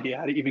has no idea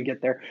how to even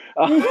get there.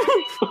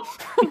 Oh,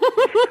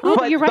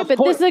 but you're right. But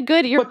this is a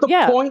good. But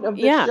the point of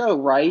this show,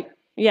 right,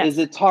 Yes. is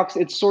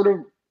it sort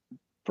of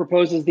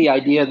proposes the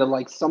idea that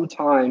like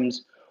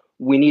sometimes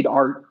we need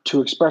art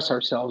to express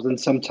ourselves, and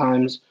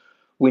sometimes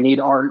we need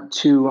art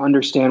to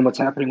understand what's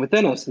happening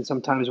within us, and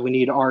sometimes we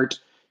need art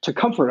to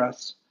comfort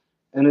us.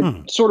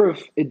 And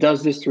it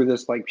does this through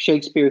this like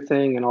Shakespeare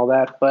thing and all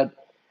that, but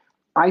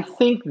I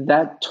think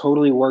that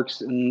totally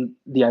works in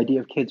the idea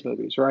of kids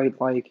movies, right?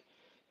 Like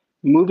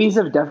movies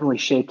have definitely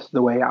shaped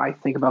the way I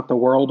think about the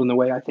world and the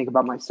way I think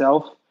about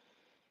myself.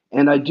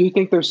 And I do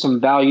think there's some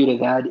value to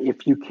that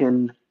if you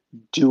can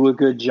do a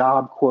good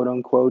job, quote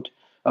unquote,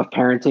 of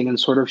parenting and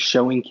sort of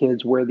showing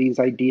kids where these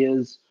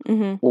ideas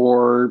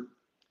or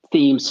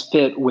themes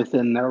fit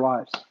within their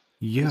lives.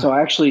 Yeah. So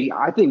actually,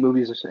 I think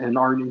movies and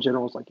art in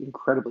general is like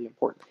incredibly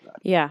important for that.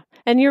 Yeah.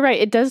 And you're right.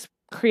 It does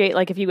create,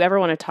 like, if you ever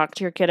want to talk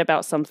to your kid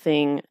about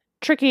something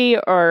tricky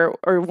or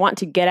want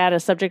to get at a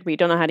subject, but you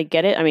don't know how to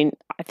get it. I mean,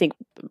 I think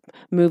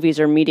movies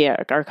or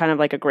media are kind of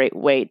like a great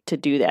way to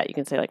do that. You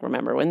can say, like,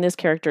 remember when this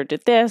character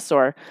did this,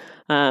 or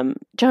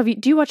Joe,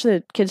 do you watch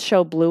the kids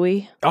show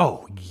Bluey?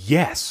 Oh,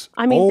 yes.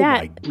 I mean,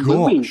 my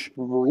Bluey gosh.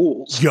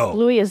 rules. Yo,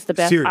 Bluey is the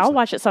best. seriously. I'll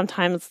watch it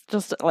sometimes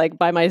just like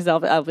by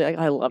myself. I'll be like,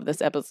 I love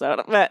this episode.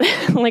 But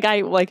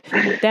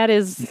that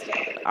is,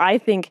 I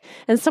think,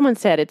 and someone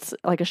said it's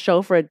like a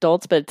show for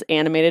adults, but it's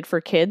animated for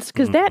kids.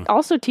 Because that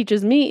also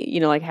teaches me,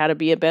 like how to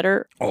be a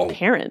better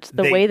parent.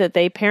 The way that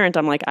they parent,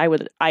 I'm like,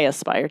 I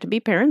aspire to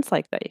be parents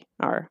like they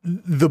are.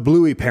 The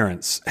Bluey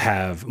parents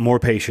have more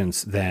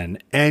patience than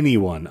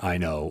anyone I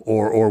know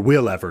or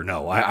will ever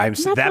know. I'm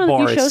That's that one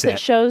bar of the is shows set. that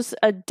shows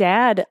a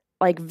dad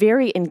like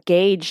very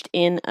engaged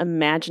in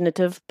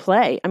imaginative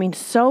play. I mean,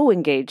 so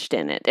engaged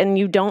in it. And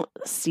you don't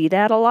see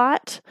that a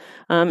lot.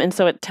 And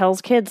so it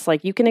tells kids,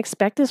 like, you can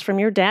expect this from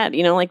your dad.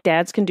 Like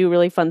dads can do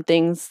really fun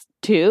things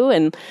too.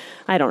 And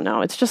I don't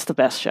know. It's just the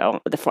best show,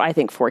 I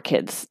think, for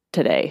kids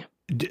today.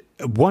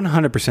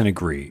 100%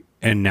 agree.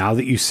 And now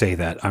that you say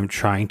that, I'm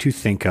trying to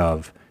think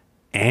of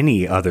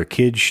any other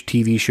kids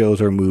TV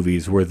shows or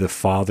movies where the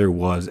father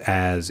was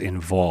as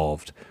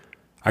involved.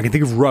 I can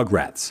think of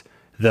Rugrats.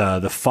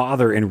 The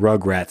father in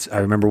Rugrats, I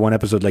remember one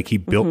episode, like he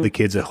built the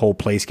kids a whole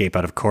playscape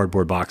out of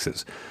cardboard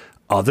boxes.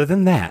 Other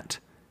than that,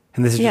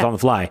 and this is just on the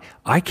fly,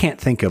 I can't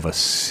think of a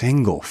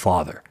single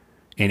father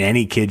in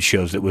any kids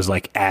shows that was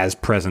like as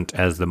present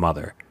as the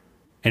mother.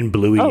 And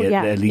Bluey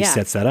at least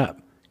sets that up.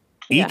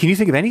 Yeah. Can you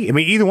think of any? I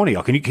mean, either one of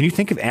y'all. Can you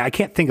think of? I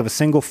can't think of a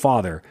single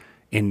father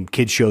in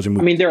kids shows or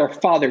movies. I mean, there are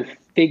father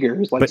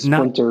figures like But not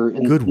Splinter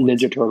and good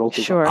ones. Ninja Turtles. is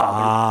a Sure.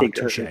 father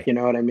figure, touche. you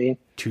know what I mean?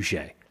 Touche.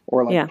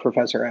 Or like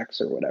Professor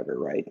X or whatever,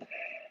 right?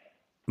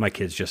 My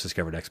kids just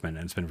discovered X-Men,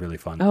 and it's been really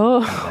fun. Oh.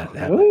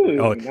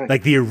 Nice.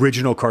 Like the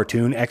original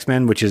cartoon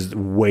X-Men, which is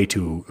way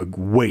too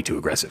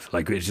aggressive.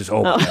 Like it's just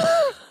my God.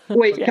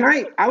 Wait,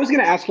 I was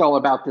going to ask y'all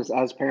about this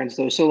as parents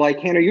though. So like,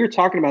 Hannah, you're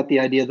talking about the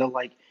idea that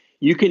like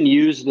you can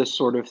use this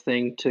sort of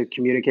thing to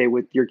communicate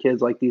with your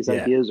kids, like these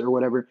ideas or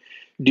whatever.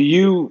 Do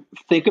you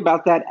think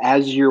about that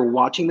as you're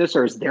watching this,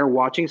 or as they're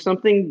watching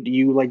something? Do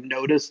you like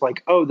notice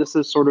like, oh, this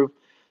is sort of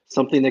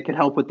something that could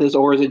help with this?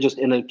 Or is it just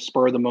in a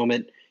spur of the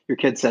moment, your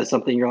kid says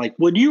something, you're like,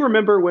 well, do you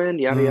remember when?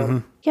 Yada,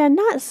 yada. Yeah,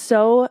 not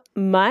so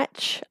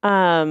much.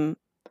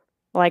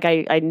 Like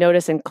I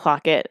notice and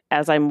clock it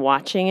as I'm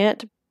watching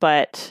it.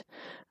 But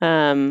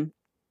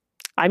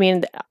I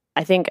mean,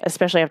 I think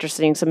especially after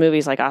seeing some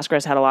movies, like Oscar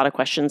has had a lot of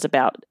questions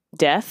about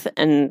death,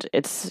 and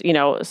it's,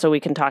 so we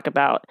can talk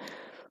about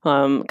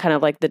kind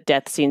of like the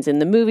death scenes in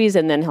the movies,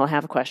 and then he'll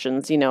have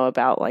questions,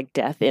 about like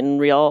death in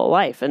real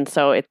life. And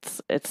so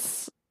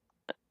it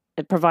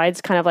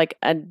provides kind of like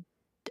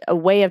a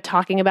way of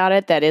talking about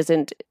it that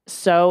isn't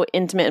so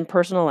intimate and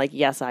personal, like,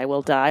 yes, I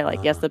will die,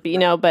 like, yes, but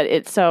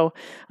it's so,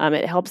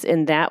 it helps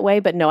in that way.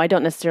 But no, I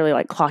don't necessarily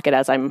like clock it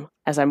as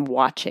I'm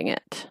watching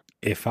it.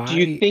 Do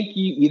you think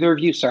either of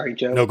you, sorry,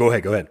 Joe. No, go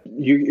ahead. Are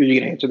you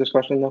going to answer this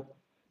question though?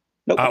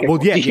 Nope. Okay, well,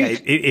 cool. yeah.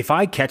 If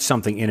I catch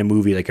something in a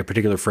movie, like a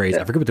particular phrase,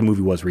 I forget what the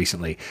movie was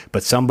recently,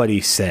 but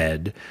somebody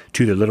said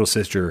to their little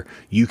sister,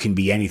 "You can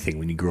be anything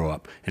when you grow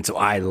up." And so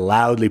I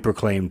loudly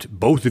proclaimed,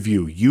 "Both of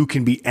you, you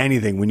can be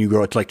anything when you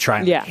grow up," to like try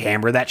and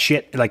hammer that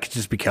shit, like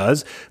just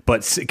because.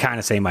 But kind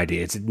of same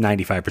idea. It's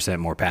 95%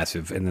 more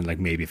passive, and then like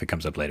maybe if it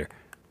comes up later.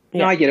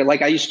 No, I get it.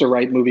 Like I used to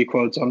write movie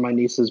quotes on my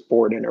niece's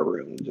board in her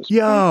room. Just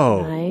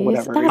Nice.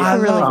 whatever.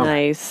 That's really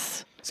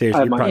nice.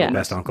 Seriously, you're probably the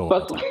best uncle.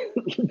 But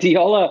do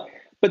y'all,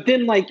 but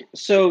then like,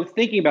 so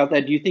thinking about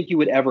that, do you think you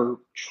would ever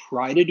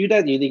try to do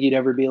that? Do you think you'd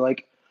ever be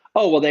like,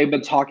 oh, well, they've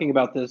been talking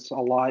about this a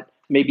lot.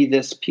 Maybe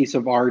this piece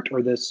of art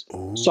or this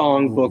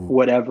song, book,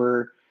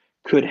 whatever,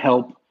 could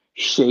help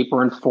shape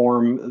or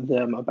inform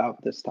them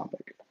about this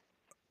topic.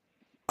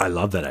 I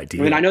love that idea.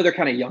 I mean, I know they're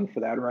kind of young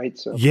for that, right?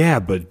 So yeah,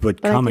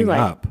 but coming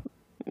up.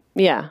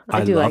 Yeah,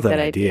 I do love like that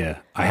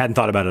idea. I hadn't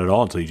thought about it at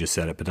all until you just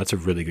said it, but that's a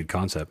really good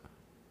concept.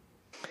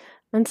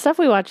 And stuff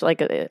we watch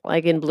like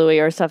in Bluey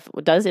or stuff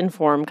does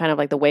inform kind of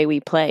like the way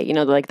we play. You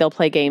know, like they'll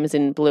play games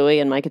in Bluey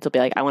and my kids will be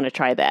like, I want to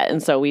try that.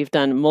 And so we've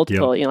done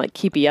multiple, you know, like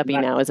Keepy Uppy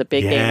now is a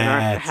big game in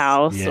our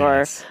house,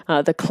 or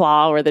the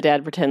Claw where the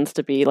dad pretends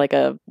to be like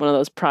one of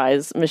those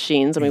prize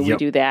machines. I mean, we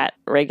do that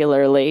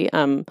regularly.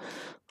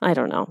 I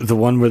don't know. The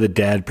one where the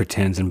dad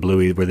pretends in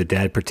Bluey, where the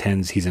dad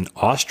pretends he's an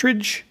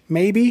ostrich,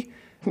 maybe?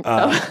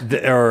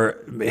 Or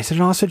is it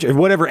an ostrich or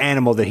whatever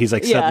animal that he's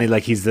like suddenly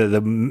like he's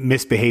the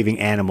misbehaving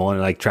animal and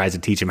like tries to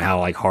teach him how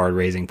like hard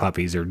raising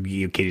puppies or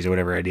kitties or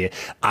whatever idea.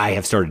 I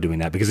have started doing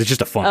that because it's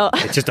just a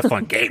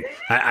fun game.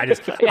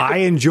 I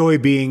enjoy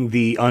being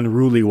the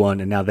unruly one,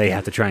 and now they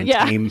have to try and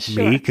tame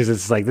me because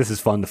it's like this is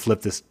fun to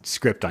flip this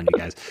script on you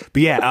guys.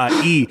 But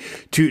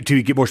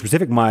to get more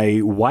specific,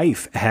 my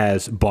wife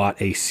has bought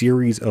a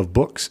series of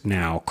books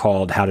now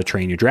called How to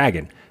Train Your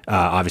Dragon.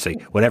 Obviously,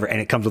 whatever.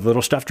 And it comes with a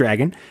little stuffed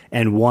dragon.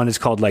 And one is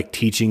called like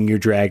Teaching Your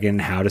Dragon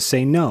How to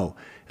Say No.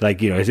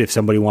 Like, you know, if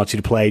somebody wants you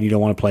to play and you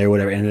don't want to play or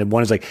whatever. And then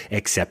one is like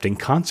Accepting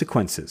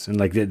Consequences. And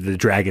like the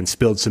dragon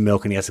spilled some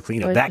milk and he has to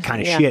clean, you know, that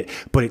kind of shit.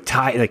 But it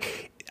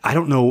like, I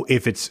don't know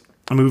if it's,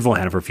 I mean, we've only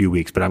had it for a few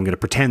weeks, but I'm going to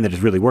pretend that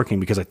it's really working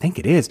because I think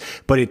it is.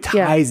 But it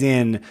ties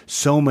in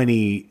so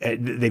many.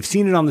 They've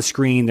seen it on the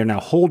screen. They're now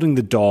holding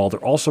the doll. They're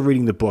also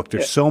reading the book.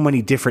 There's so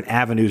many different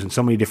avenues and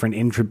so many different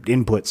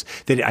inputs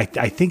that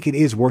I think it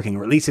is working,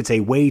 or at least it's a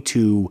way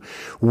to,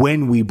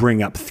 when we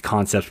bring up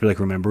concepts, like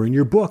remember in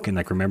your book and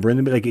like remember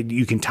in the, like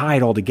you can tie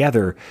it all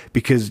together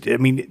because I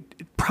mean,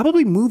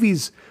 probably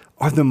movies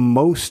are the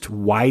most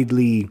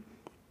widely,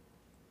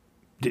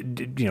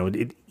 you know,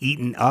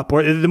 eaten up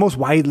or the most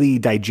widely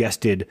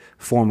digested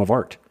form of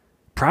art.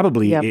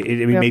 Probably,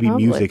 maybe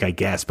music, I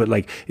guess, but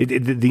like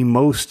the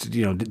most,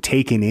 you know,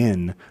 taken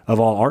in of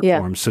all art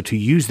forms. So to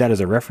use that as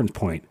a reference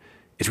point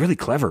is really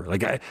clever.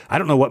 Like I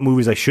don't know what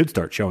movies I should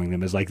start showing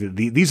them as like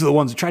these are the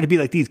ones that try to be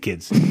like these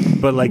kids,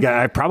 but like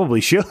I probably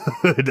should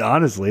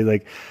honestly.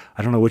 Like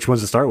I don't know which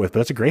ones to start with, but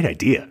that's a great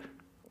idea.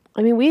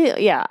 I mean,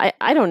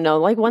 I don't know.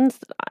 Like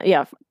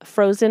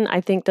Frozen,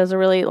 I think does a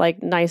really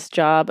like nice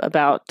job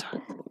about,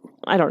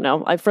 I don't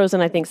know.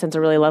 Frozen, I think, sends a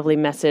really lovely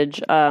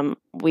message.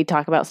 We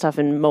talk about stuff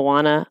in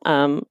Moana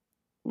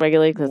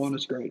regularly.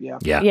 Moana's great, yeah.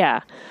 Yeah.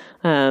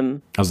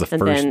 That was the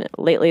first. And then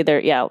lately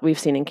we've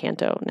seen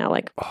Encanto now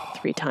like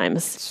 3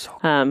 times.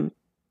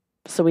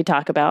 So we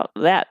talk about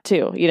that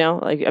too, you know,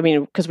 like, I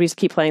mean, because we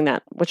keep playing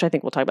that, which I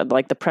think we'll talk about,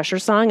 like the pressure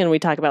song, and we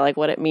talk about like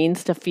what it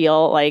means to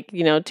feel like,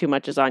 you know, too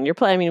much is on your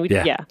plate. I mean,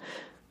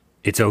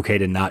 it's okay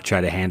to not try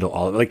to handle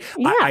all of it.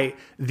 Like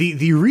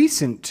the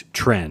recent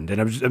trend, and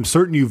I'm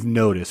certain you've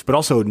noticed, but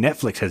also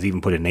Netflix has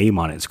even put a name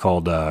on it. It's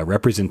called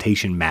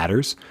Representation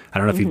Matters. I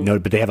don't know if you've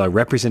noticed, but they have a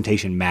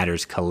Representation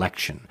Matters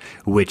collection,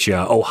 which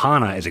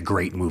Ohana is a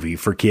great movie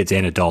for kids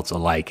and adults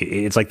alike.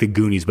 It's like the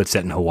Goonies, but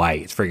set in Hawaii.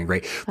 It's freaking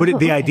great. But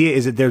the idea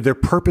is that they're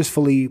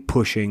purposefully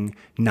pushing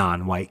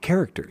non-white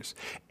characters.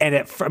 And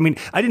I mean,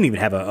 I didn't even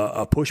have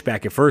a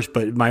pushback at first,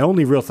 but my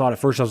only real thought at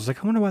first, I was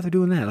like, I wonder why they're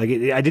doing that. Like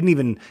I didn't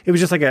even, it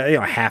was just like a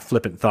half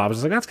flippant thought. I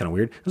was like, that's kind of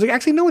weird. I was like,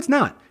 actually, no, it's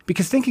not.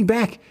 Because thinking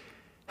back,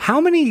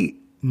 how many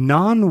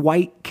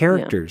non-white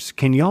characters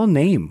can y'all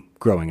name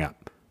growing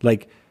up?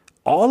 Like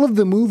all of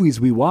the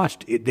movies we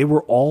watched, they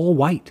were all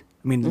white.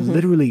 I mean,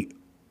 literally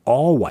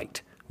all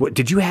white.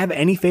 Did you have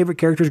any favorite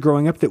characters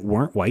growing up that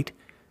weren't white?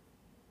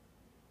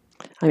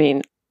 I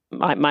mean,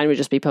 mine would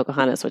just be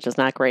Pocahontas, which is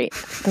not great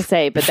to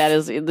say, but that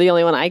is the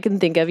only one I can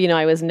think of. You know,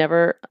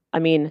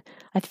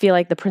 I feel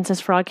like the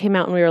Princess Frog came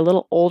out when we were a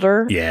little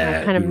older. Yeah.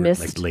 I kind of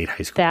missed like late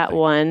high school, that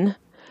one.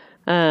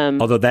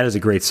 Although that is a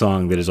great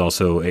song that is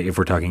also, if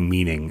we're talking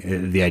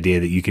meaning, the idea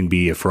that you can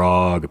be a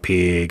frog, a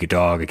pig, a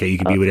dog, okay, you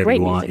can be whatever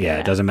you want.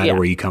 It doesn't matter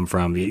where you come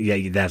from.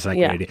 Yeah, that's not a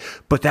good idea.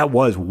 But that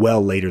was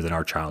well later than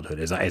our childhood,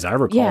 as I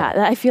recall.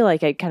 Yeah, I feel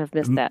like I kind of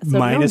missed that. So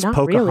minus no,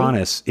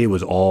 Pocahontas, really. It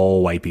was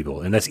all white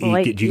people. And that's, do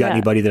you got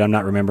anybody that I'm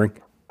not remembering?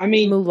 I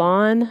mean,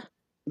 Mulan's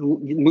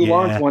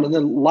one, and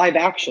then live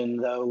action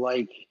though,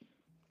 like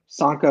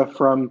Sanka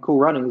from Cool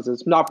Runnings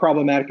is not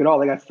problematic at all.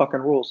 They got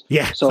fucking rules.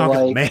 Yeah, so Sanka,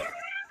 like, man.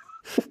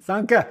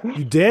 Sanka,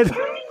 you dead?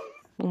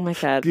 Oh my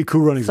god!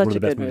 Cool Runnings is one of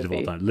Such the a best good movies of all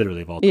movie. time,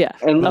 literally of all time. Yeah,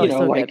 and you know,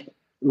 so like good.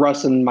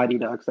 Russ and Mighty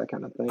Ducks, that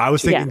kind of thing. I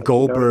was thinking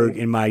Goldberg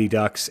in Mighty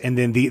Ducks, and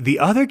then the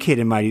other kid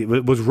in Mighty,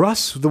 was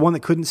Russ the one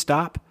that couldn't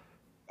stop?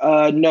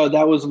 No,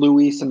 that was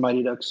Luis in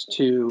Mighty Ducks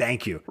 2.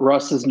 Thank you.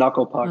 Russ is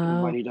Knucklepuck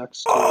in Mighty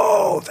Ducks 2.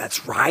 Oh,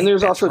 that's right. And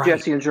there's that's also right.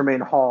 Jesse and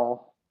Jermaine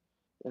Hall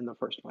in the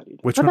first Mighty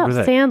Ducks. Which What one was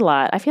about that?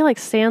 Sandlot? I feel like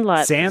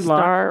Sandlot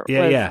star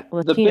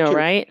was Latino, picture.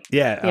 right?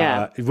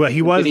 Yeah. Well,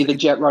 he was. the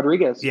Jet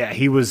Rodriguez. Yeah,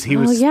 he was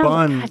Yeah.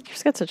 spun. God,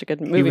 you've got such a good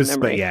movie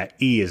memory.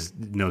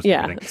 Knows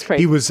Yeah, everything. it's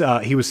crazy.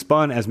 He was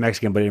spun as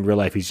Mexican, but in real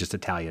life he's just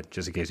Italian.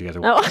 Just in case you guys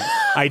are wondering.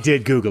 I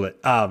did Google it.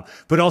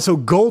 But also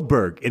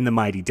Goldberg in the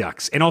Mighty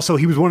Ducks, and also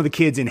he was one of the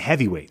kids in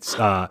Heavyweights.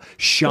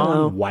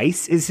 Sean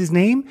Weiss is his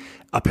name.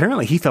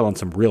 Apparently, he fell on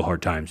some real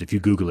hard times. If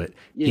you Google it,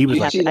 he was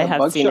like, I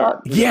have seen it.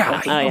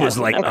 yeah, he was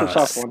like That's a a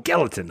tough one.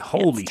 skeleton.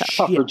 Holy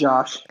Tough for shit!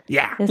 Josh.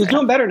 Yeah, He's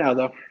doing better now,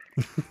 though.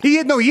 He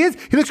is.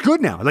 He looks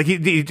good now. Like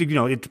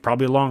it's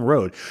probably a long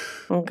road.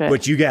 Okay.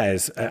 But you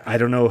guys, I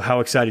don't know how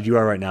excited you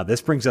are right now.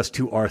 This brings us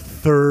to our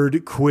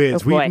third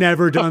quiz. Oh, boy. We've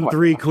never done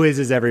 3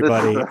 quizzes,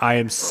 everybody. I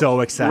am so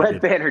Red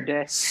excited. Banner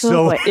Day.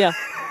 So yeah.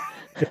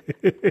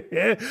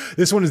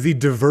 this one is the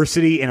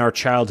diversity in our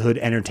childhood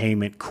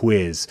entertainment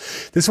quiz.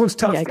 This one's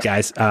tough, Yikes.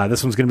 guys.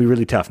 This one's going to be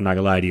really tough. I'm not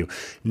going to lie to you.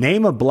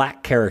 Name a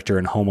black character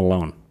in Home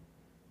Alone.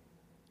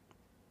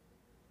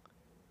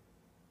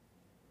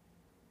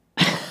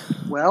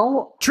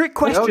 Well, Trick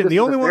question. this The is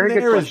only a one very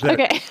good there is the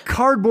question. Okay.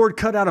 cardboard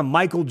cutout of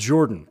Michael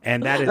Jordan.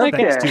 And that is Okay.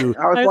 thanks to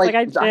I was like,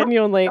 I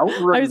genuinely, I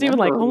was even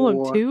like, Home Alone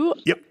what- 2?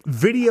 Yep.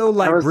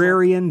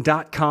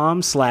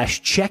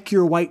 Videolibrarian.com/check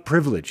your white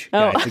privilege,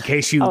 guys, Oh. in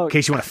case you want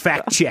to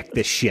fact check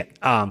this shit.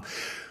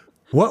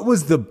 What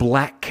was the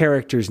black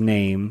character's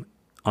name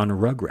on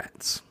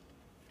Rugrats?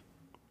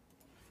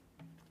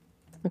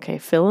 Okay,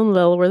 Phil and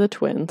Lil were the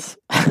twins.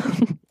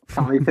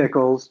 Tommy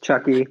Pickles,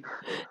 Chucky.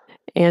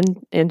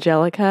 And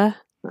Angelica.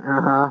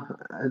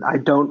 I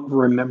don't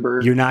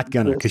remember. You're not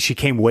gonna, because she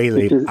came way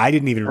late. Because- I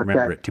didn't even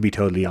remember okay. it, to be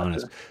totally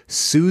honest.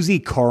 Susie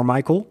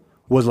Carmichael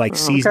was like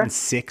season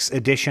 6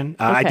 edition.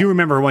 I Okay. do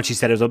remember her when she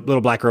said it was a little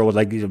black girl with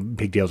like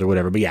pigtails or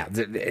whatever. But yeah,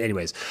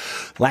 anyways.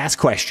 Last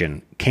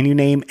question. Can you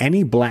name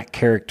any black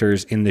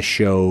characters in the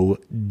show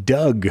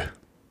Doug?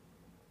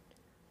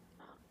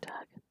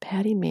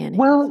 Patty Manning.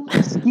 Well,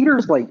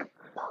 Skeeter's like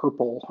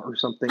purple or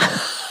something.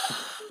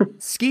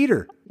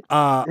 Skeeter.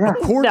 No.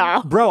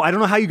 Bro, I don't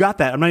know how you got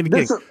that. I'm not even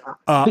This kidding.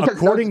 is- because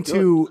According Doug's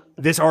to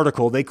this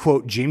article, they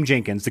quote Jim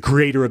Jenkins, the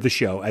creator of the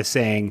show, as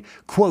saying,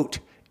 quote,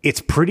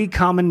 "It's pretty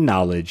common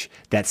knowledge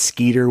that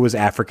Skeeter was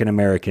African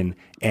American,"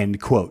 end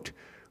quote.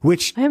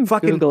 Which I am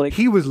fucking, Googling.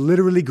 he was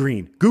literally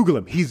green. Google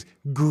him. He's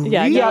green.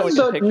 Yeah, Yeah, look at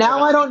so the picture now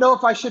of it. I don't know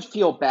if I should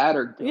feel bad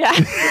or good. Yeah,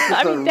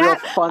 I a mean real that.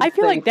 fun I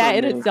feel like thing that for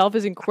in me. itself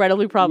is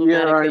incredibly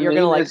problematic. what I that you're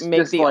gonna mean? like It's make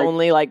just the like-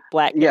 only like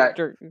black Yeah.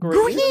 character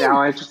green.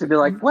 Now I just to be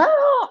like, well,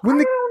 When I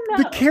the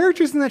don't know.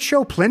 characters in that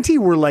show, plenty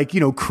were like,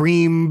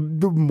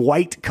 cream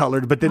white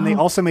colored, but then they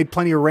also made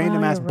plenty of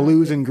random ass you're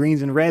blues and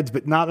greens and reds,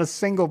 but not a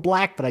single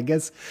black. But I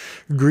guess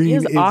green He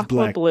is is aqua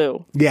black.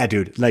 blue. Yeah,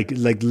 dude. Like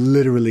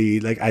literally,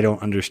 like I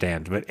don't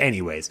understand. But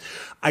anyways,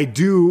 I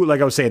do,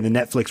 like I was saying, the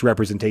Netflix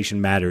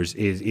representation matters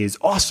is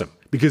awesome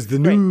because the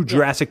new Right, yeah.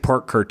 Jurassic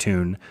Park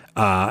cartoon,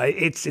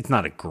 it's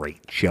not a great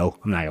show.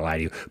 I'm not gonna lie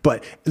to you,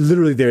 but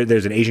literally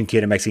there's an Asian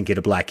kid, a Mexican kid,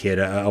 a black kid,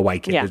 a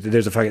white kid. Yeah.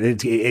 There's a fucking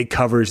it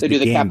covers They do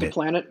the Captain gambit.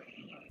 Planet.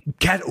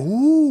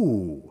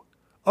 Ooh.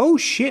 Oh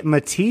shit,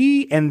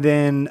 Matee, and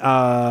then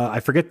I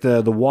forget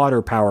the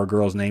water power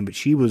girl's name, but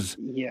she was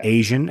Yeah.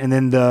 Asian, and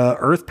then the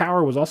earth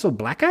power was also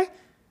black guy.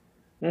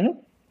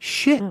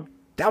 Shit,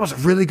 that was a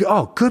really good.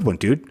 Oh, good one,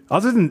 dude. Wow,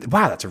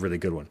 that's a really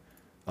good one.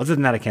 Other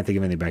than that, I can't think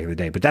of anything back in the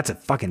day, but that's a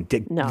fucking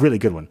No. really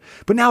good one.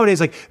 But nowadays,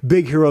 like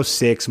Big Hero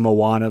 6,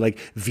 Moana, like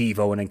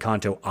Vivo and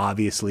Encanto,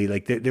 obviously,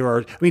 like there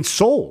are. I mean,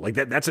 Soul, like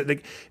that's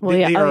like Well,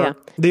 yeah. they Oh, are yeah.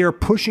 they are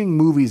pushing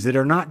movies that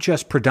are not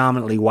just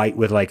predominantly white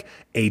with like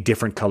a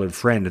different colored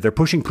friend. They're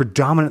pushing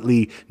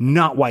predominantly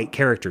not white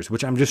characters,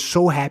 which I'm just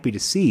so happy to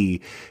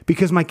see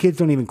because my kids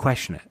don't even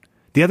question it.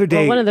 The other day,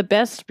 Well, one of the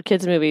best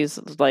kids movies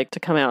like to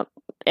come out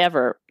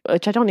ever,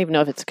 which I don't even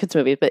know if it's a kids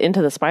movie, but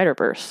Into the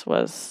Spider-Verse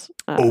was.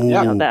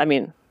 That, I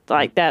mean,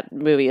 like that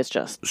movie is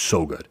just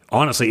so good.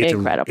 Honestly, it's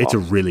Incredible. it's a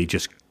really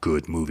just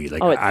good movie.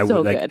 Like Oh, it's I would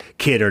so like good.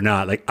 kid or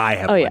not, like I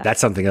have. Oh, one. yeah.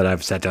 That's something that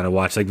I've sat down and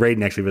watched. Like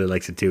Raiden actually really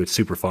likes it too. It's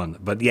super fun.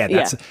 But yeah,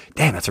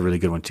 that's a really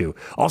good one too.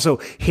 Also,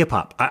 hip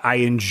hop. I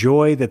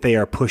enjoy that they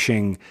are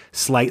pushing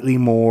slightly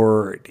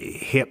more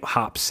hip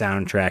hop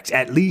soundtracks,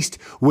 at least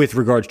with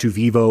regards to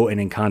Vivo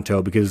and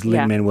Encanto, because Yeah.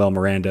 Lin-Manuel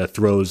Miranda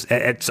throws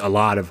it's a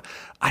lot of.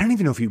 I don't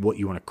even know what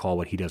you want to call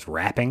what he does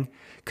rapping.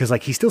 Because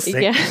like he still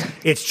sings, Yeah.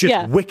 it's just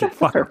Yeah. wicked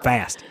fucking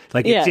fast.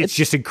 Like Yeah, it's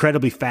just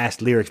incredibly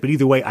fast lyrics. But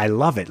either way, I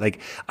love it. Like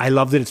I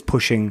love that it's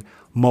pushing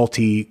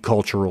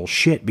multicultural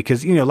shit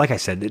because like I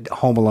said,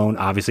 Home Alone,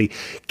 obviously,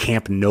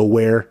 Camp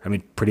Nowhere. I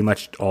mean, pretty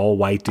much all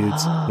white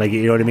dudes. Like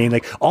you know what I mean?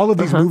 Like all of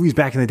these movies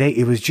back in the day,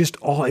 it was just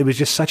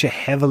such a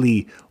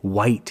heavily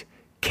white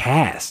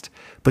cast.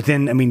 But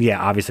then, I mean,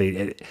 yeah,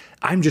 obviously,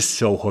 I'm just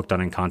so hooked on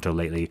Encanto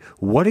lately.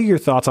 What are your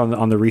thoughts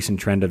on the recent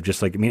trend of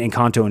just like, I mean,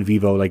 Encanto and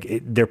Vivo,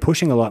 like they're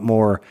pushing a lot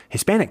more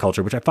Hispanic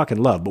culture, which I fucking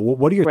love. But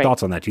what are your Right.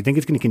 thoughts on that? Do you think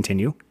it's going to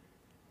continue?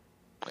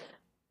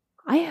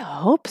 I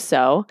hope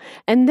so.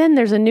 And then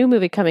there's a new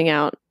movie coming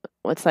out.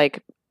 It's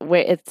like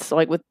where it's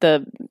like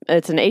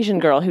it's an Asian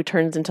girl who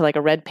turns into like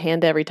a red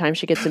panda every time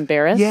she gets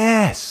embarrassed.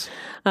 Yes.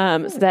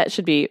 So that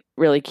should be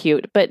really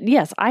cute. But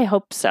yes, I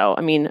hope so.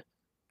 I mean,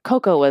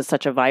 Coco was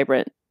such a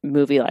vibrant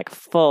movie, like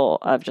full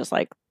of just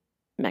like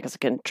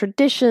Mexican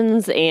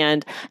traditions,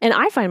 and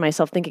I find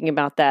myself thinking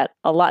about that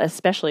a lot,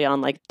 especially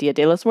on like Dia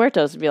de los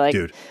Muertos, to be like,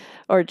 Dude.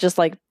 or just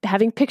like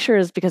having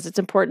pictures because it's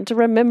important to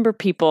remember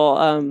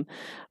people.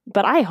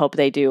 But I hope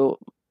they do.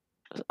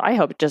 I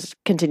hope it just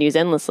continues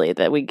endlessly,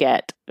 that we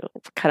get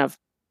kind of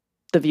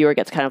the viewer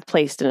gets kind of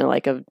placed in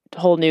like a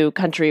whole new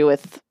country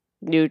with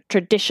new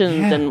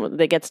traditions and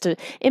they gets to,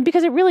 and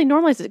because it really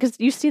normalizes it, because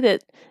you see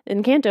that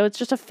in Encanto, it's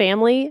just a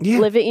family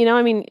living, you know,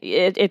 I mean,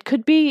 it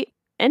could be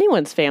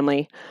anyone's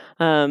family.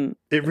 It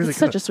really it's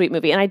such a sweet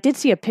movie. And I did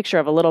see a picture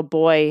of a little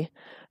boy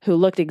who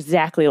looked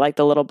exactly like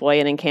the little boy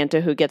in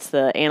Encanto who gets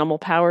the animal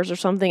powers or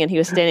something. And he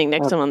was standing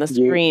next to him on the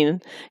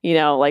screen, you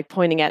know, like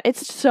pointing at,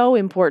 it's so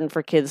important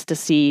for kids to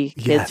see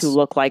kids who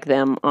look like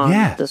them on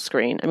the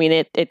screen. I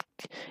mean,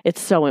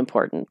 it's so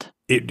important.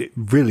 It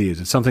really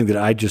is. It's something that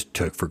I just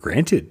took for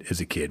granted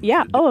as a kid.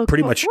 Yeah. Oh,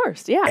 pretty much. Of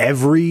course. Yeah.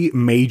 Every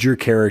major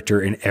character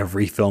in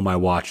every film I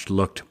watched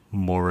looked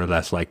more or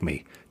less like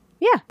me.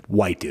 Yeah.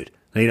 White dude.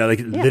 You know, like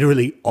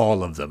literally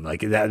all of them.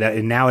 Like that.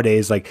 And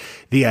nowadays, like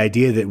the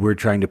idea that we're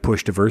trying to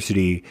push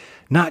diversity,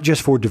 not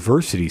just for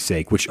diversity's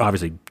sake, which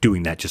obviously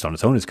doing that just on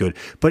its own is good,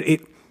 but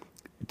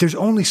there's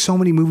only so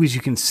many movies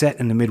you can set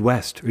in the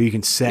Midwest or you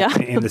can set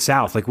in the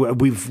South. Like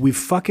we've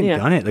fucking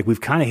done it. Like we've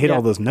kind of hit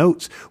all those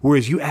notes.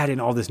 Whereas you add in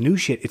all this new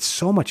shit, it's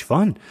so much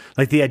fun.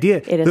 Like the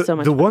idea, it is so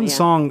much the fun, one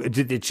song,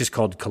 it's just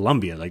called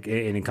Colombia. Like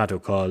in Encanto,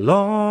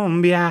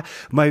 Colombia.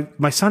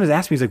 My son has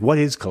asked me, he's like, "What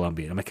is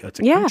Colombia?" And I'm like, "It's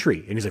a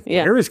country." And he's like,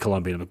 "Where is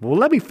Colombia?" And I'm like, "Well,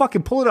 let me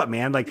fucking pull it up,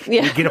 man." Like we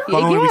get a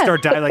phone, and we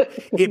start dying.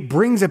 Like it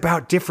brings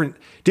about different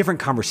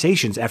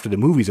conversations after the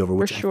movie's over,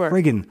 which I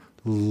friggin'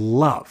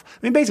 love.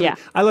 I mean, basically,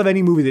 I love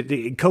any movie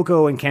that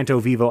Coco and Canto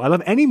Vivo. I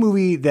love any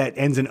movie that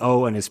ends in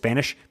O and is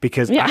Spanish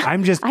because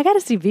I'm just. I got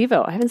to see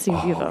Vivo. I haven't seen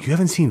Vivo. You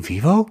haven't seen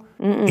Vivo?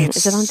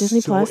 Is it on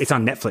Disney Plus? It's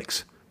on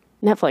Netflix.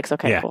 Netflix.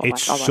 Okay. Yeah, cool.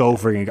 it's so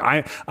freaking.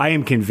 I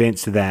am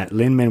convinced that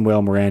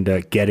Lin-Manuel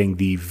Miranda getting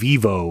the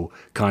Vivo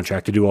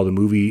contract to do all the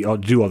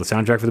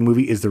soundtrack for the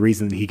movie is the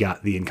reason that he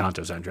got the Encanto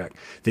soundtrack.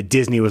 That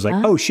Disney was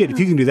like, oh shit, if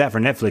you can do that for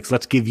Netflix,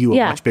 let's give you a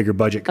much bigger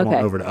budget. Come on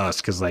over to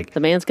us because like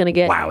the man's gonna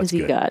get what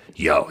he got.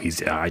 Yo,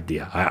 he's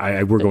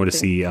we're going to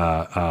see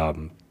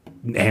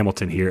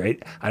Hamilton here.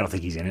 I don't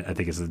think he's in it. I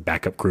think it's a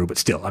backup crew, but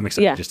still, I'm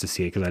excited just to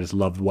see it because I just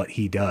love what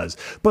he does.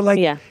 But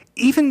like,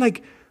 even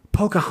like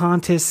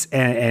Pocahontas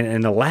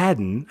and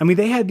Aladdin, I mean,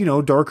 they had, you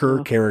know,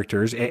 darker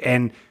characters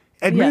and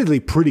admittedly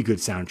pretty good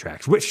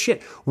soundtracks.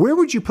 Where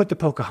would you put the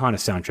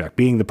Pocahontas soundtrack,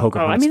 being the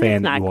Pocahontas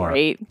fan that you are?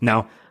 Great.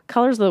 No?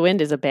 Colors of the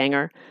Wind is a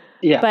banger.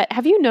 Yeah. But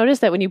have you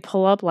noticed that when you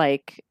pull up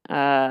like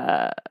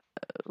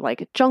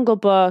Jungle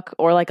Book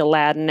or like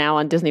Aladdin now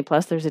on Disney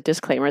Plus, there's a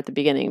disclaimer at the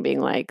beginning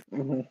being like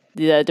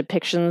the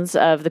depictions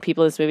of the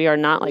people in this movie are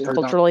not like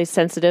culturally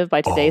sensitive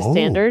by today's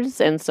standards.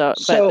 And so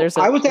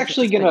I was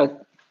actually going to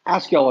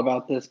ask y'all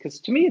about this because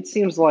to me it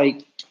seems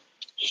like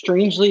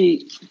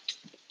strangely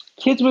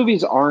kids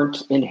movies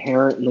aren't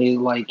inherently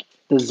like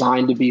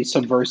designed to be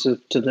subversive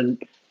to the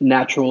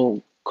natural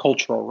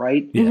cultural,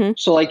 right?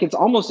 So like it's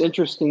almost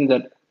interesting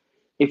that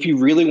if you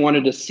really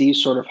wanted to see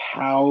sort of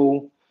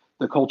how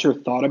the culture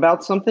thought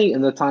about something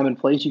in the time and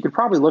place, you could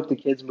probably look to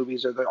kids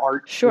movies or the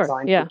art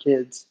designed for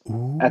kids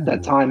at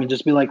that time and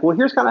just be like, well,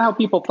 here's kind of how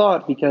people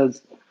thought,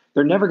 because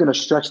they're never going to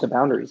stretch the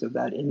boundaries of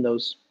that in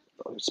those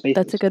spaces.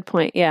 That's a good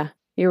point. Yeah.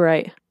 You're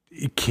right.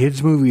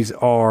 Kids' movies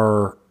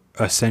are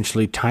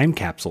essentially time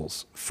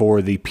capsules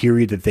for the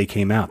period that they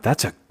came out.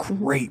 That's a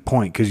great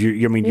point because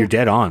you're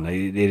dead on.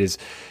 It is.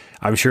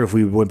 I'm sure if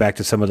we went back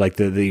to some of like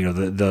the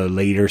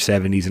later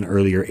 70s and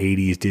earlier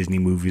 80s Disney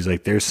movies,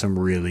 like there's some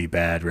really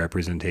bad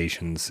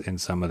representations in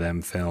some of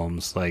them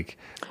films, like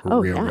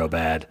real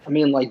bad. I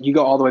mean, like you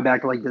go all the way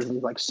back to like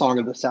Disney's like Song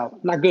of the South.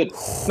 Not good.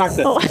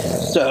 So.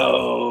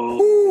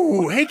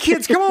 Ooh, hey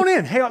kids, come on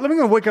in. Hey, let me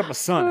go wake up my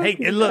son.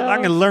 Hey, look, I'm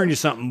going to learn you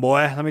something, boy.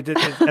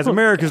 As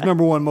America's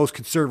 #1 most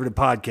conservative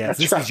podcast,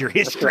 this is your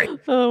history.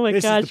 Oh my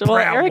gosh! Well,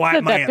 Eric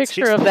sent that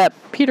picture of that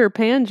Peter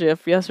Pan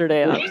GIF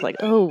yesterday, and I was like,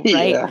 oh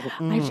right,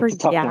 I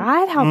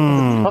forgot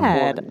how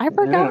bad. I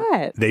forgot.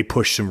 Yeah. They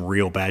push some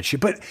real bad shit,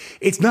 but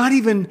it's not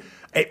even.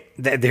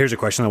 Here's a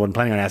question I wasn't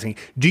planning on asking.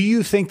 Do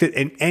you think that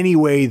in any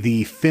way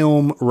the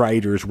film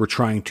writers were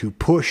trying to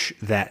push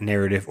that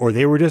narrative, or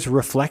they were just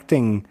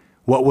reflecting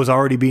what was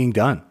already being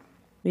done?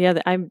 Yeah,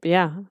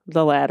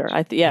 the latter.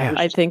 I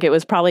think it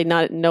was probably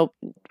not. No,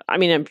 I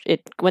mean,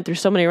 it went through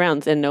so many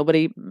rounds and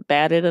nobody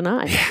batted an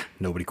eye. Yeah,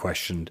 nobody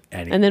questioned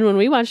anything. And then when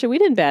we watched it, we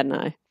didn't bat an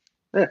eye.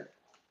 Yeah,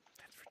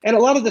 and a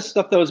lot of this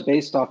stuff though is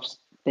based off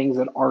things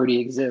that already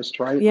exist,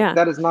 right? Yeah, like,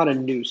 that is not a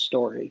new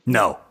story.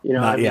 No,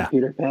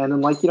 Peter Pan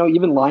and like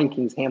even Lion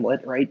King's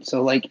Hamlet, right?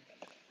 So like,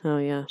 oh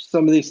yeah,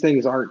 some of these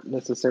things aren't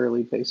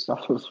necessarily based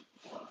off of.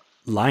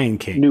 Lion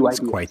King is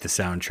quite the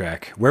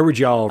soundtrack. Where would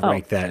y'all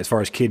rank that as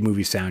far as kid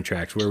movie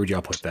soundtracks? Where would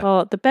y'all put that?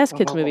 Well, the best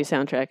kids movie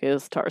soundtrack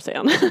is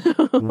Tarzan.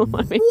 I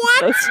mean,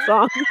 what? Those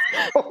songs.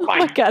 Oh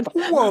my God.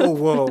 Whoa.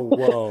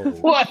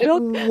 What? That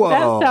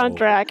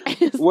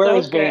soundtrack is Where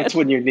is Vance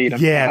when you need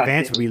him? Yeah,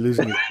 Vance would be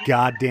losing his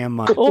goddamn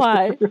mind.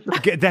 Why?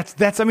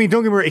 That's. I mean,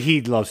 don't get me wrong. He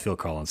loves Phil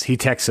Collins. He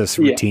texts us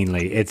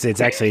routinely. It's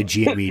actually a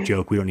GME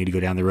joke. We don't need to go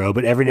down the road,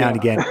 but every now and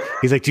again,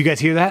 he's like, "Do you guys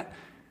hear that?"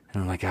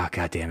 And I'm like, oh,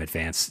 God damn it,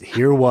 Vance.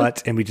 Hear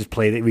what? And we just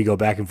play it. We go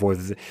back and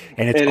forth.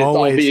 And it's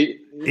always,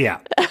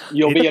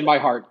 you'll be in my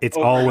heart. It's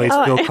always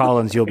Phil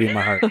Collins, you'll be in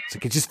my heart. It's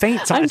like, it's just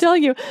faint. I'm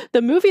telling you,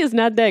 the movie is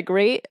not that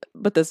great,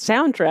 but the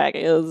soundtrack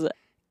is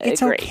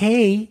It's great.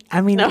 okay.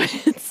 I mean, No,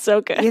 it's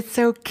so good. it's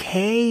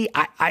okay.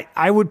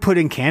 I would put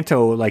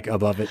Encanto like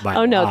above it by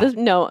Oh a no, lot.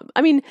 no.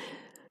 I mean,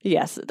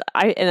 yes,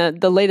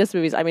 the latest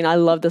movies. I mean, I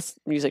love this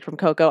music from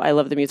Coco. I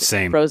love the music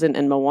Same. from Frozen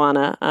and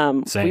Moana.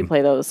 We Same.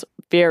 play those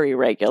very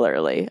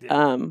regularly.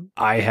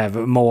 I have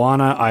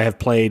Moana. I have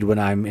played when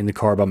I'm in the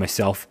car by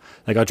myself.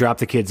 Like I'll drop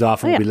the kids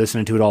off and we'll be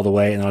listening to it all the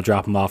way, and then I'll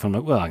drop them off. And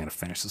I'm like, well, I'm gonna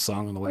finish the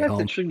song on the way That's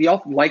home. interesting. Do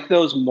y'all like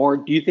those more?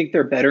 Do you think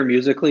they're better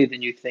musically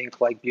than you think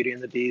like Beauty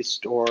and the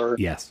Beast or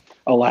Yes,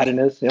 Aladdin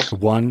is? Yeah.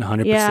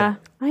 100%. Yeah,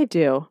 I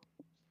do.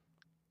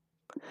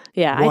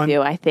 Yeah, I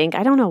do. I think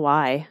I don't know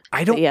why.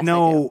 I don't Yes, I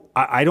know.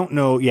 I don't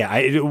know. Yeah,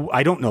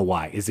 I don't know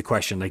why is the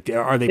question. Like,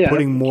 are they Yeah,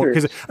 putting I'm more?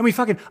 Because curious. I mean,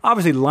 fucking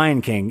obviously,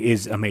 Lion King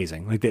is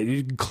amazing.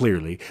 Like,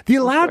 clearly, the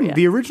Aladdin, yeah.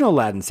 the original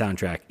Aladdin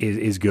soundtrack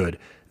is good.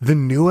 The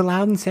new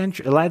Aladdin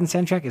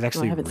soundtrack is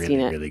actually haven't really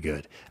seen it. really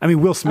good. I mean,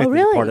 Will Smith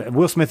really? is a part of,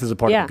 Will Smith is a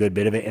part of Yeah. a good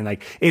bit of it, and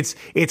like it's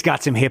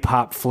got some hip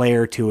hop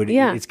flair to it.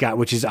 Yeah. It's got,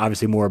 which is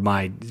obviously more of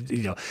my,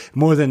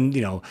 more than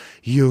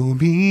you'll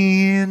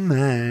be in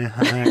my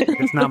heart.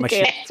 That's not my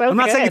Okay, shit. so I'm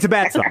not saying good. it's a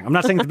bad song. I'm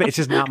not saying it's bad. It's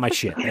just not my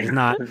shit. It's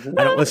not.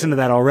 I don't listen to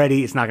that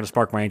already. It's not going to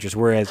spark my interest.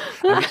 Whereas,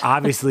 I mean,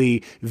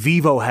 obviously,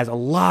 Vivo has a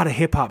lot of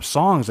hip hop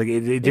songs. Like,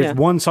 there's Yeah.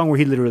 one song where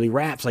he literally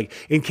raps. Like,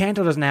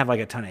 Encanto doesn't have like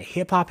a ton of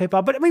hip hop.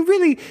 But I mean,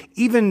 really,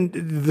 even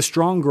the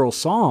Strong Girl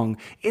song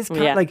is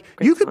kind of Yeah, like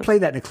great you could song. play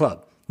that in a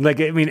club.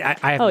 Like, I mean, I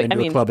haven't been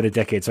to a club in a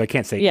decade, so I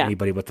can't say to Yeah.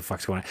 anybody what the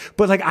fuck's going on.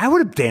 But like, I would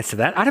have danced to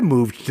that. I'd have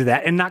moved to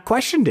that and not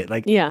questioned it.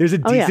 Like, Yeah. there's a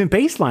Oh, yeah. decent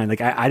bass line.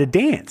 Like, I'd have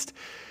danced.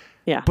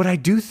 Yeah, But I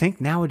do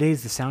think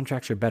nowadays the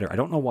soundtracks are better. I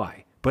don't know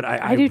why, but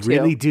I do too.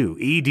 really do.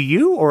 Do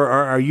you, or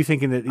are you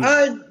thinking that?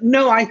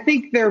 No, I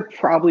think they're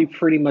probably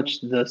pretty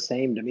much the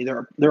same to me.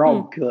 They're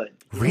all good.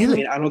 Really? I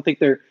mean, I don't think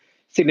they're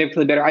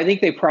significantly better. I think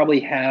they probably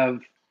have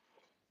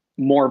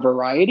more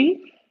variety,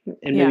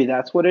 and maybe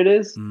that's what it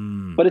is.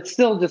 But it's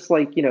still just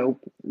like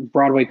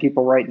Broadway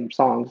people writing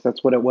songs.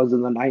 That's what it was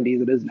in the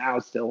 '90s. It is now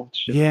still.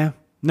 It's just- Yeah,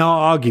 no,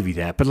 I'll give you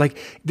that. But like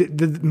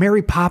the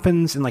Mary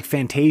Poppins and like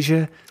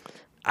Fantasia.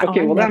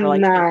 Okay, well, never I'm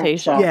liked not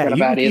Fantasia. talking Yeah, you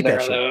about can keep either that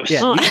of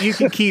shit. those. Yeah, you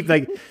can keep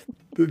like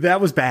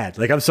that was bad.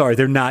 Like, I'm sorry,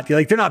 they're not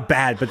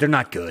bad, but they're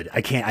not good.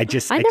 I can't. I I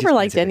just never can't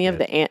liked say any they're of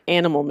good. the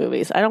animal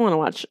movies. I don't want to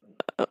watch.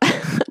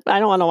 I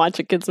don't want to watch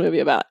a kids movie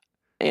about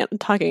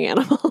talking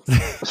animals.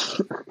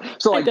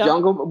 So like don't.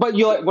 Jungle, but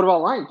you like? What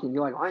about Lion King?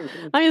 You like Lion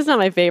King? I mean, it's not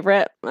my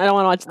favorite. I don't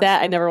want to watch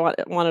that. I never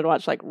wanted to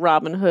watch like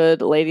Robin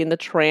Hood, Lady and the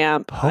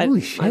Tramp.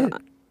 Holy I shit!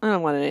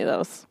 don't want any of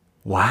those.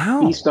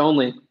 Wow. Beast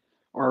only,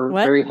 or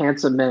What? Very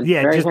Handsome Men.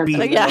 Yeah, Very just Handsome Beast.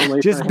 Men Yeah.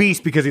 only Just for-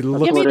 Beast because he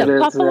looks Give me what like the it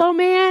is, Buffalo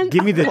Man.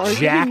 Give me the Or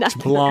jacked,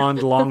 nothing.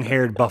 blonde,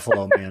 long-haired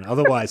buffalo man.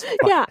 Otherwise, fuck.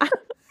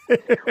 Yeah.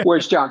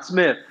 Where's John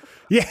Smith?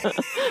 Yeah.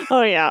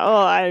 Oh yeah.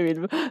 Oh, I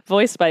mean,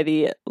 voiced by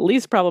the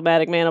least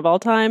problematic man of all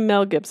time,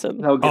 Mel Gibson.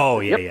 No, good. Oh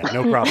yeah, Yep.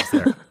 yeah. No problems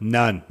there.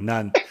 None.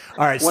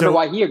 All right. Wonder So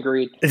why he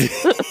agreed.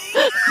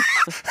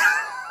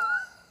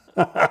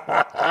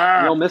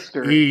 No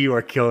mystery. you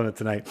are killing it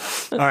tonight.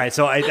 All right.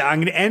 So I'm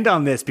going to end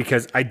on this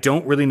because I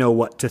don't really know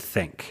what to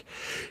think.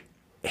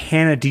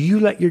 Hannah, do you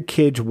let your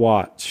kids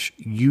watch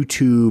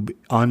YouTube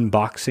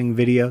unboxing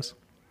videos?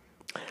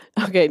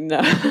 Okay,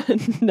 no,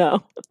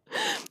 no,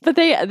 but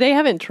they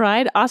haven't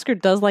tried. Oscar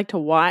does like to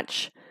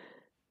watch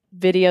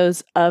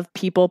videos of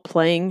people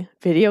playing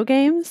video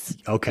games.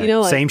 Okay. You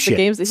know, like Same the shit.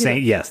 games that he-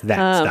 Same. Yes, that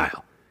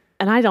style.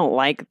 And I don't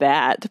like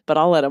that, but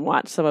I'll let him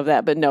watch some of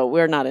that. But no,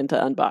 we're not into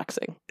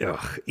unboxing.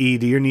 Ugh. E,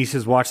 do your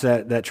nieces watch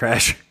that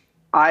trash?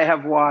 I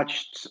have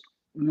watched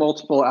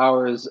multiple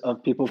hours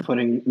of people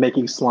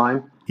making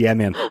slime Yeah,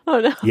 man. Oh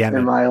no. Yeah,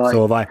 man. in my like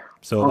So have I.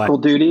 So have uncle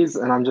I. duties,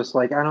 and I'm just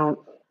like,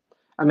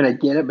 I mean, I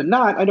get it, but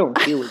I don't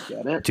really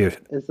get it. Dude,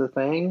 Is the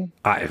thing.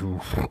 There's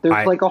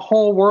There's like a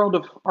whole world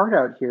of art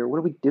out here. What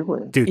are we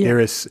doing? Dude, there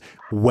is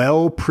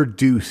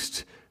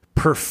well-produced,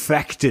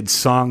 perfected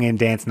song and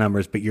dance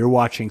numbers, but you're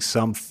watching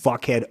some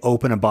fuckhead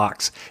open a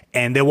box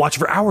and they'll watch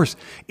for hours.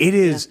 It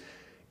is,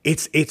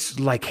 it's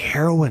like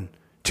heroin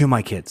to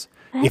my kids.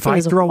 If I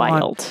is throw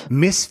wild. on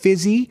Miss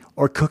Fizzy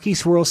or Cookie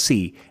Swirl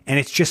C, and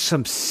it's just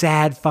some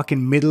sad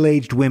fucking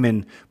middle-aged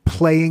women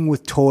playing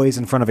with toys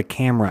in front of a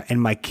camera,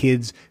 and my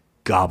kids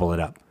gobble it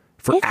up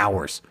for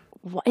hours.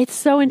 It's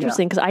so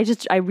interesting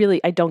because I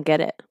really don't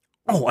get it.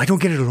 Oh, I don't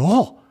get it at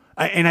all.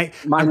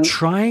 I'm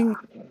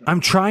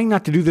trying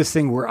not to do this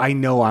thing where I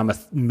know I'm a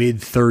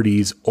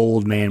mid-30s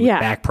old man with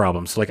back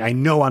problems. So like, I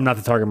know I'm not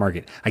the target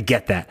market. I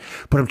get that.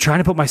 But I'm trying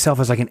to put myself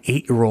as like an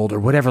 8-year-old or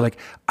whatever. Like,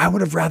 I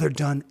would have rather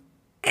done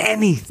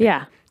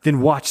anything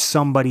than watch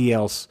somebody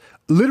else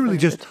literally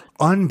just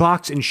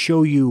unbox and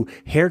show you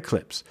hair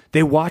clips.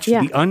 They watched the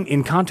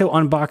Encanto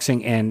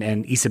unboxing,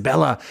 and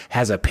Isabella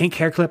has a pink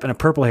hair clip and a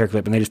purple hair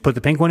clip, and they just put the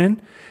pink one in,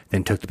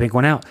 then took the pink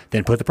one out,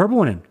 then put the purple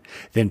one in,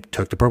 then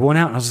took the purple one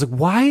out. And I was like,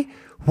 why?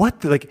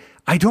 What?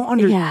 I don't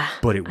understand.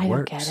 But it I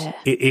works. don't get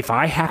it. If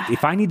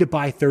I need to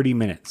buy 30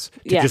 minutes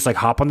to just like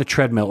hop on the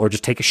treadmill or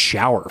just take a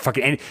shower,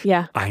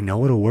 I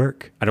know it'll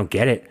work. I don't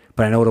get it,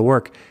 but I know it'll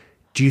work.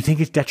 do you think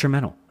it's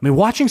detrimental? I mean,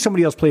 watching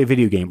somebody else play a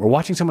video game or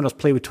watching someone else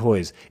play with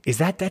toys, is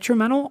that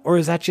detrimental or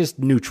is that just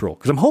neutral?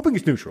 Because I'm hoping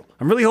it's neutral.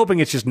 I'm really hoping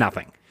it's just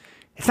nothing.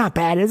 It's not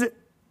bad, is it?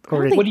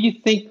 What do you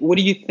think? What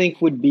do you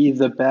think would be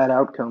the bad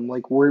outcome?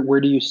 Like, where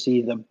do you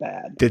see the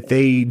bad? That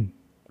they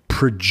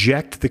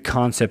project the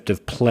concept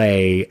of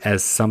play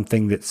as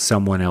something that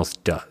someone else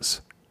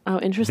does. Oh,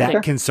 interesting.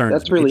 That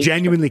concerns me. It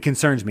genuinely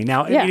concerns me.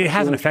 Now, it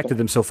hasn't affected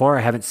them so far.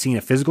 I haven't seen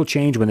a physical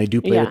change. When they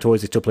do play with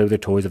toys, they still play with their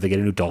toys. If they get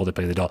a new doll, they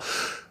play with the doll.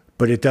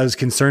 But it does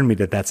concern me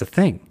that that's a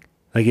thing.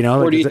 Like, you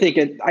know, or do you think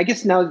it? I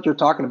guess now that you're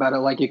talking about it,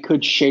 like it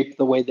could shape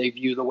the way they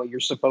view the way you're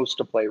supposed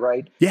to play,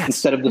 right? Yes.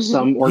 Instead of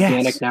some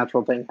organic,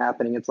 natural thing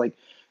happening, it's like,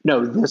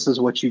 no, this is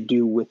what you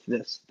do with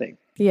this thing.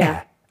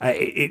 Yeah. Now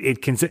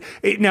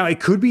it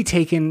could be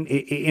taken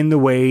in the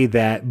way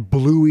that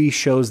Bluey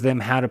shows them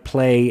how to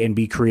play and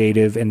be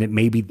creative, and that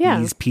maybe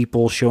these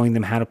people showing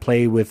them how to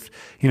play with,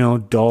 you know,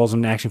 dolls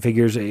and action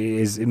figures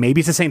is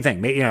maybe it's the same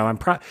thing. You know,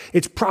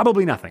 it's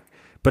probably nothing.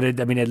 But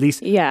at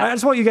least I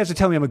just want you guys to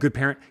tell me I'm a good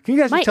parent. Can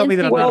you guys just tell me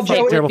that I'm not a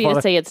terrible father? Would be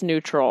to say it's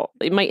neutral.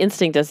 My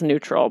instinct is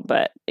neutral,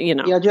 but you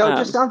know. Yeah, Joe, it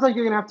just sounds like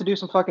you're gonna have to do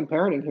some fucking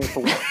parenting here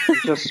for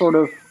once. Just sort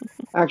of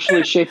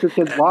actually shape your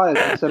kids' lives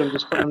instead of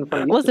just putting them in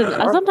front of you.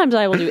 Listen, sometimes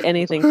I will do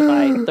anything to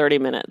buy 30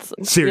 minutes.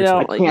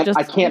 Seriously, you know,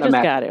 I can't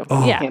imagine.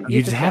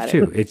 You just have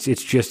to.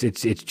 It's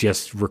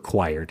just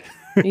required.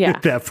 Yeah.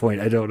 At that point,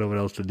 I don't know what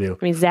else to do.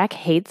 I mean, Zach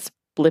hates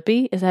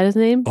Blippi. Is that his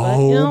name?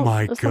 But,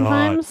 my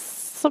God!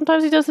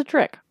 Sometimes he does the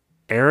trick.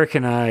 Eric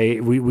and I,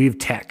 we've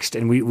texted,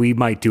 and we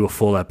might do a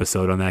full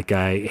episode on that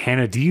guy.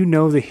 Hannah, do you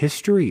know the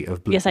history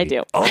of Blippi? Yes, I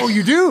do. Oh,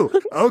 you do?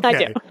 Okay. I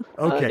do.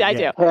 Okay. I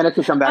do. Hannah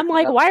can come back. I'm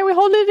like, why are we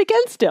holding it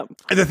against him?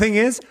 The thing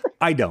is,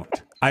 I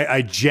don't.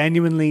 I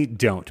genuinely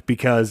don't,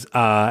 because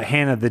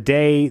Hannah, the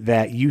day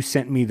that you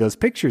sent me those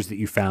pictures that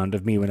you found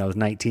of me when I was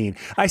 19,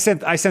 I sent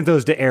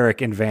those to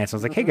Eric in advance. I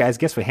was like, hey guys,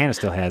 guess what Hannah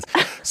still has?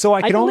 So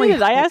I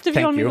deleted. I asked if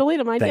you wanted me to delete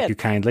them. I did. Thank you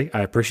kindly. I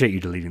appreciate you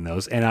deleting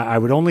those, and I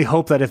would only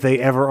hope that if they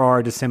ever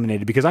are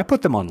disseminated, because I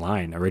put them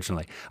online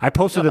originally. I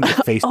posted them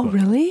to Facebook. Oh,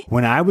 really?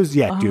 When I was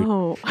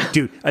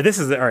dude. This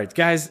is all right,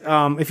 guys.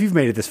 If you've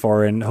made it this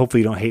far, and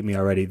hopefully you don't hate me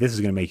already, this is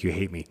going to make you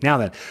hate me. Now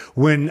then,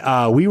 when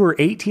we were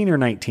 18 or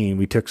 19,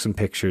 we took some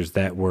pictures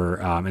that were,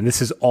 and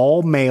this is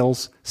all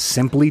males,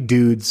 simply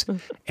dudes,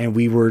 and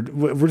we're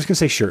just gonna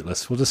say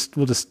shirtless. We'll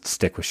just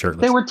stick with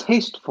shirtless. They were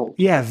tasteful.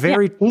 Yeah,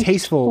 very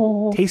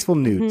tasteful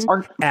nudes.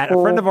 At a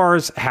friend of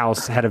ours'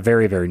 house had a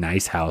very, very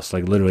nice house,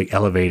 like literally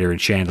elevator and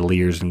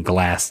chandeliers and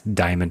glass,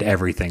 diamond,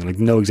 everything. Like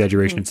no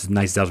exaggeration, it's the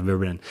nicest house I've ever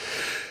been in.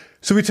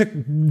 So we took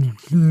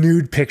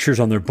nude pictures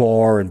on their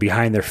bar and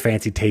behind their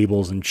fancy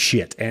tables and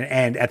shit.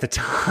 And at the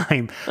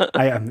time,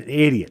 I'm an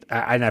idiot.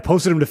 I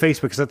posted them to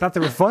Facebook because I thought they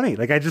were funny.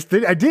 Like I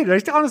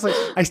did. Honestly,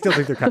 I still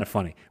think they're kind of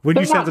funny. When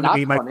you sent them to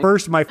me, my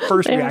first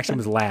reaction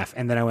was laugh,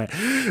 and then I went,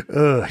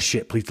 "Ugh,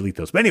 shit! Please delete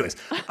those." But anyways,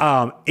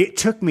 it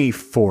took me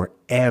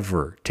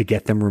forever to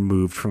get them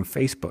removed from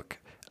Facebook.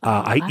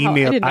 I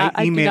emailed.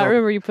 I do not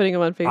remember you putting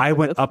them on Facebook. I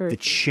went up the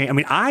chain. I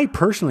mean, I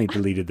personally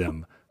deleted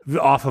them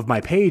off of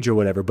my page or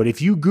whatever, but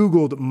if you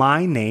Googled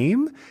my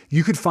name,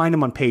 you could find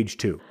them on page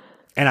 2.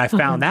 And I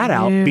found that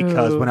out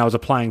because when I was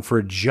applying for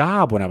a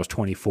job when I was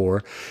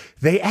 24,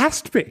 they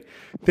asked me.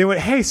 They went,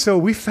 hey, so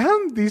we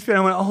found these. And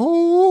I went,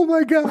 oh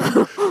my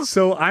God.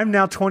 So I'm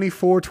now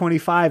 24,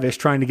 25-ish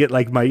trying to get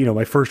like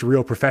my first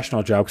real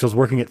professional job because I was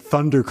working at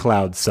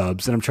Thundercloud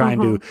Subs, and I'm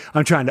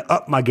trying to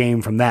up my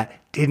game from that.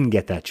 Didn't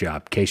get that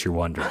job, in case you're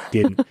wondering.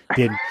 Didn't.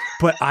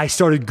 But I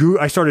started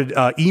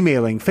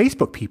emailing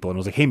Facebook people, and I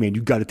was like, hey man,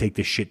 you got to take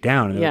this shit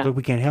down. And they're like, look,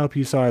 we can't help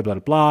you. Sorry, blah, blah,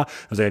 blah.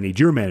 I was like, I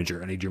need your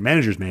manager. I need your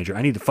manager's manager.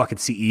 I need the fucking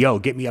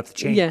CEO. Get me up the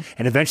chain. Yeah.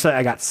 And eventually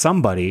I got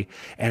somebody,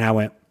 and I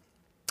went,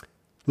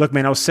 look,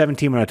 man, I was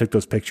 17 when I took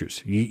those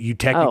pictures. You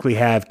technically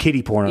have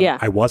kiddie porn. Yeah.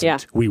 I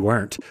wasn't. Yeah. We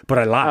weren't. But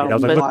I lied. I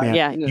was like, look,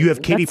 man, you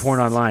have kiddie porn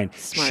online.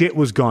 Smart. Shit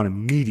was gone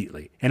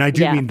immediately. And I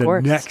do mean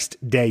the next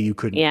day you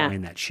couldn't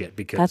find that shit.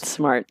 Because that's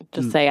smart.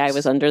 Just say I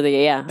was under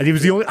the, And he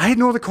was the only, I had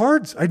no other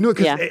cards. I knew it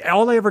because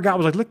all I ever got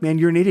was like, look, man,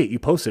 you're an idiot. You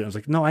posted it. I was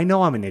like, no, I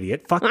know I'm an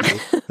idiot. Fuck you.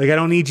 Like, I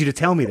don't need you to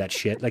tell me that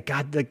shit. Like,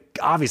 God, like,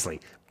 obviously,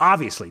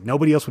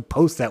 nobody else would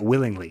post that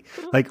willingly.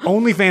 Like,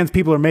 OnlyFans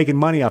people are making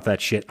money off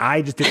that shit.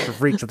 I just did it for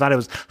free because I thought it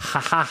was ha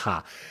ha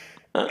ha.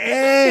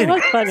 It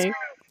was funny.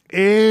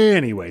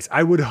 Anyways,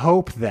 I would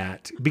hope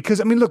that, because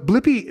I mean, look,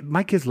 Blippi,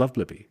 my kids love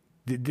Blippi.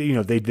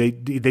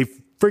 They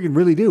friggin'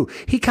 really do.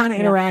 He kind of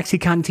interacts. He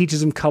kind of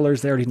teaches them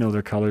colors. They already know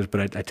their colors,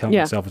 but I tell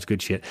myself it's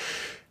good shit.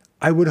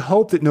 I would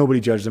hope that nobody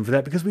judges them for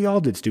that, because we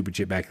all did stupid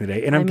shit back in the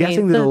day. And I'm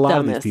guessing that a lot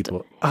of these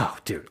people, all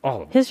of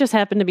them. His just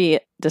happened to be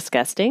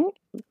disgusting.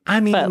 I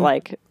mean, but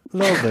like a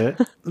little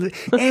bit.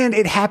 And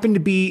it happened to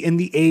be in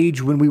the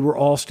age when we were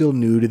all still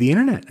new to the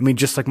internet. I mean,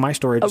 just like my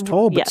story I just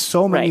told, but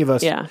so many of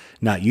us,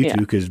 not you two,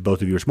 because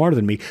both of you are smarter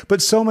than me,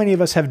 but so many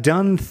of us have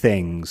done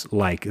things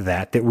like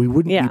that we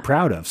wouldn't be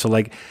proud of. So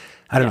like,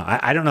 I don't know.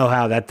 I don't know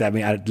how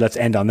let's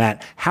end on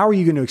that. How are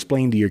you going to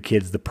explain to your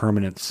kids the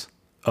permanence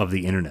of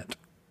the internet?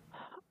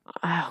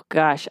 Oh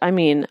gosh. I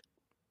mean,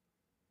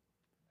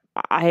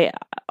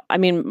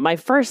 my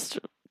first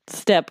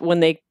step when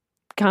they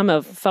come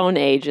of phone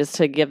age is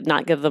to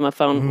not give them a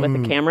phone with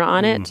a camera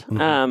on it.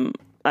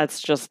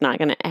 That's just not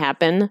going to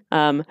happen.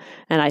 And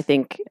I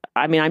think,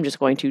 I'm just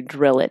going to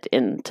drill it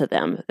into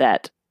them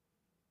that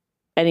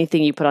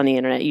anything you put on the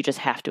internet, you just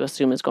have to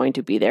assume is going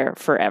to be there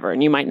forever.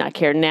 And you might not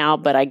care now,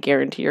 but I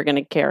guarantee you're going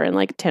to care in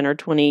like 10 or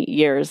 20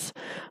 years.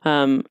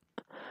 I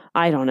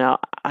don't know.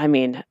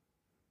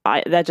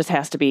 That just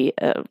has to be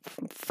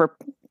for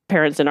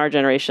parents in our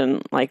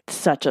generation, like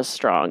such a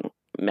strong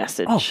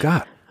message. Oh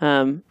God.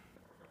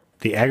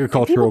 The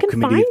Agricultural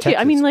Committee of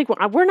Texas.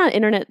 We're not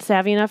internet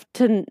savvy enough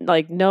to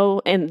like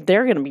know, and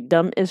they're going to be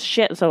dumb as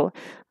shit. So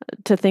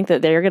to think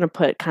that they're going to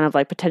put kind of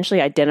like potentially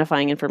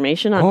identifying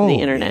information onto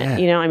the internet,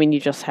 you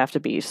just have to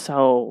be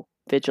so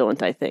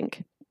vigilant, I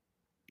think.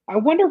 I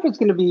wonder if it's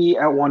going to be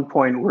at one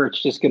point where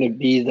it's just going to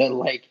be that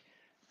like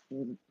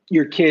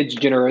your kids'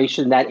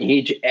 generation, that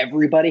age,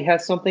 everybody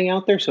has something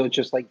out there. So it's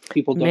just like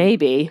people don't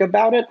think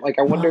about it. Like,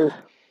 I wonder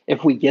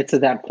if we get to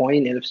that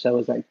point, and if so,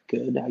 is that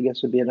good? I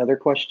guess would be another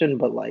question,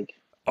 but like.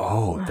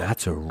 Oh,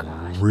 that's a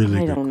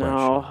really good question.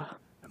 Know.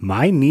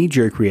 My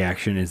knee-jerk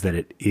reaction is that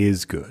it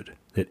is good,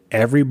 that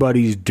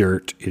everybody's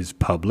dirt is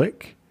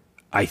public.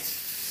 I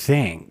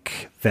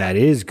think that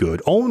is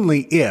good,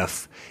 only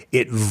if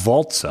it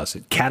vaults us,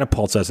 it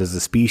catapults us as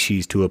a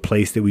species to a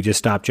place that we just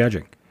stop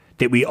judging,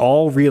 that we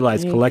all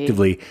realize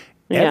collectively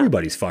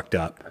everybody's fucked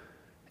up.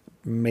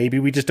 Maybe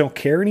we just don't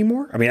care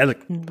anymore.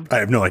 I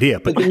have no idea.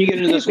 But then you get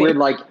into this weird,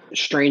 like,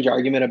 strange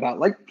argument about,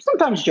 like,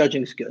 sometimes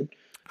judging's good.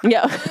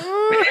 Yeah.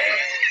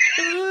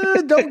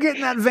 Don't get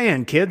in that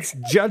van, kids.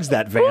 Judge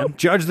that van.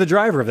 Judge the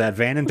driver of that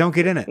van and don't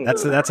get in it.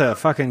 That's a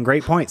fucking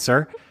great point,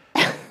 sir.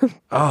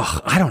 Oh,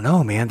 I don't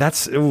know, man.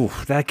 That's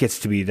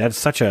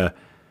such a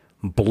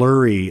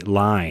blurry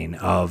line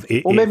of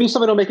it. Well, maybe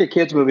somebody will make a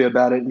kids movie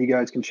about it and you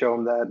guys can show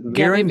them that.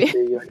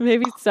 Yeah,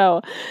 maybe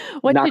so.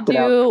 What to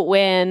do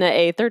when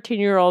a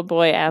 13-year-old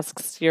boy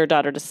asks your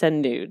daughter to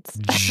send nudes?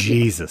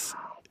 Jesus.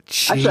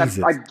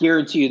 Actually, I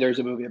guarantee you there's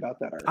a movie about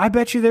that already. I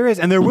bet you there is,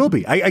 and there will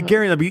be. I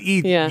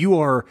guarantee you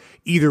are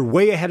either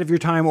way ahead of your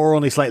time or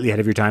only slightly ahead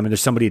of your time, and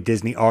there's somebody at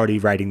Disney already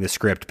writing the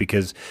script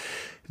because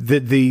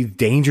the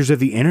dangers of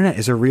the internet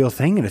is a real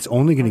thing, and it's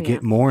only going to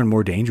get more and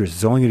more dangerous.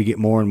 It's only going to get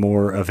more and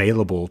more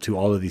available to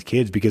all of these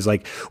kids because,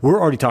 like, we're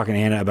already talking to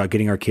Anna about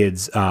getting our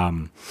kids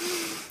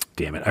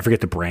damn it, I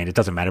forget the brand. It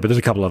doesn't matter, but there's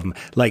a couple of them.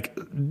 Like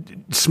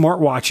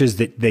smartwatches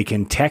that they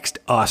can text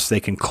us, they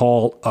can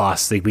call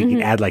us, we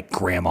can add like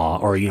grandma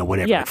or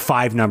whatever, like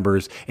 5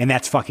 numbers, and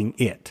that's fucking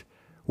it.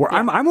 Where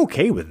I'm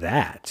okay with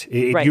that.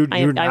 Right.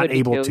 You're not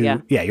able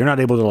to. Yeah, you're not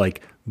able to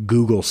like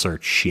Google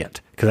search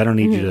shit because I don't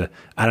need you to.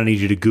 I don't need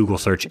you to Google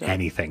search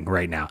anything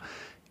right now.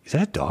 Is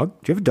that a dog?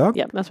 Do you have a dog?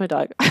 Yeah, that's my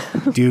dog.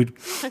 Dude,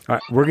 all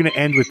right, we're gonna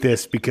end with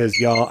this because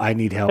y'all, I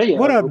need help. Hey,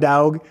 what up,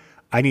 dog?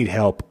 I need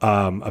help.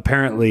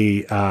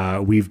 Apparently,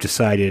 we've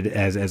decided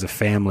as a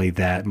family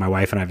that my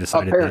wife and I have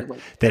decided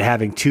that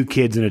having 2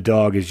 kids and a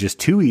dog is just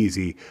too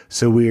easy.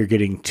 So we are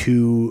getting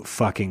 2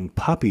 fucking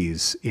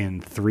puppies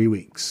in 3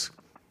 weeks.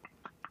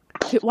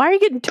 Why are you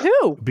getting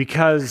 2?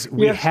 Because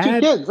we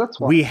had 2 kids, that's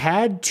why. We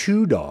had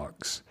 2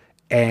 dogs.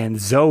 And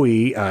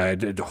Zoe, a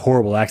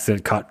horrible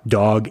accident, caught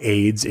dog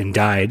AIDS and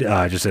died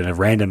just in a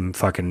random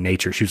fucking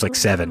nature. She was like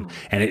 7,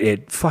 and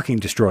it fucking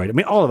destroyed. I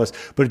mean, all of us,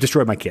 but it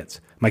destroyed my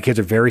kids. My kids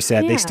are very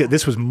sad. Yeah.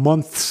 This was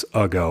months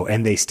ago,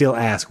 and they still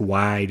ask,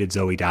 why did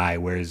Zoe die?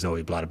 Where is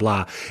Zoe? Blah,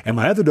 blah, blah. And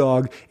my other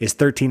dog is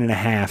 13 and a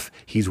half.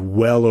 He's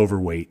well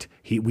overweight.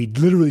 We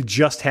literally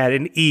just had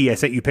an E. I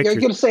sent you pictures. I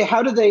was going to say,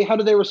 how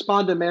do they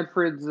respond to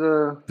Manfred's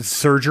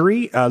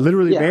surgery?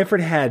 Literally, Manfred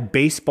had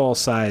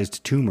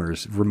baseball-sized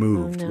tumors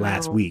removed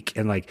last week,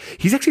 and like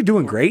he's actually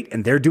doing great,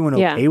 and they're doing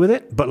okay with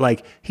it. But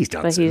like he's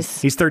done.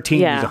 He's 13.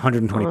 He's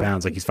 120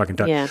 pounds. Like he's fucking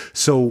done. Yeah.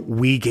 So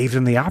we gave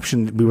them the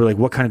option. We were like,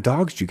 "What kind of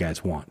dogs do you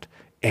guys want?"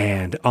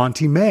 And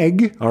Auntie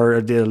Meg, or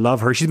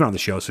love her, she's been on the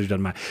show, so she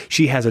doesn't mind.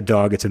 She has a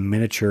dog. It's a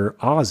miniature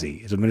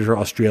Aussie. It's a miniature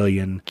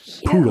Australian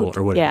poodle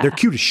or whatever. Yeah. They're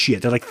cute as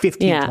shit. They're like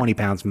 15, 20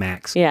 pounds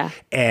max. Yeah.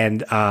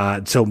 And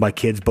so my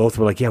kids both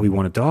were like, yeah, we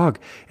want a dog.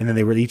 And then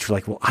they were each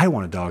like, well, I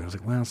want a dog. I was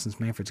like, well,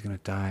 since Manfred's going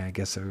to die, I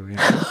guess we're going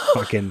to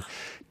fucking...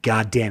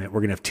 God damn it,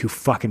 we're going to have 2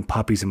 fucking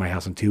puppies in my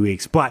house in 2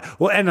 weeks. But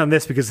we'll end on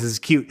this because this is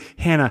cute.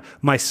 Hannah,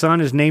 my son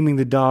is naming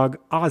the dog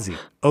Ozzy.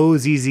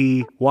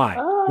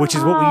 O-Z-Z-Y, which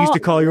is what we used to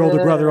call your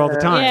older brother all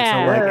the time. Yeah.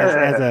 So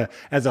like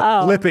as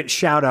a flippant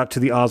shout out to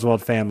the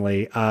Oswald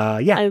family.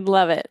 I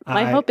love it.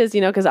 My hope is,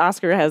 because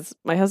Oscar has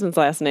my husband's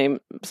last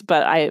name,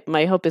 but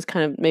my hope is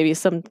kind of maybe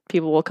some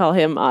people will call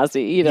him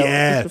Ozzy,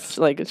 yes.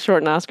 Like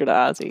shorten Oscar to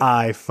Ozzy.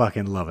 I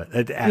fucking love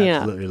it. I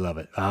absolutely love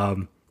it.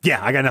 Yeah,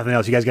 I got nothing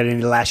else. You guys got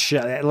any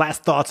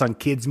last thoughts on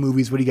kids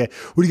movies? What do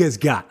you guys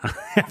got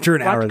after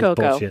an hour of this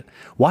bullshit?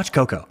 Watch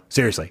Coco.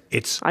 Seriously,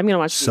 I'm gonna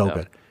watch so Coco.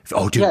 Good.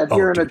 Oh, dude. Yeah, if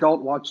you're an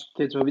adult, watch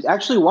kids movies.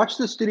 Actually, watch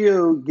the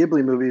Studio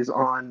Ghibli movies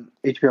on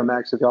HBO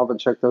Max if y'all haven't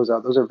checked those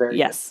out. Those are very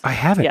good. I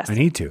haven't. Yes. I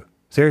need to.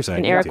 Seriously.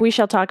 And Eric, we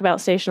shall talk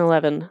about Station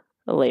 11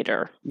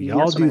 later.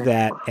 Y'all do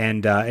that.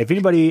 And if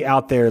anybody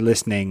out there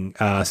listening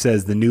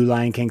says the new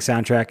Lion King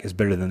soundtrack is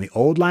better than the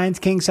old Lion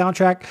King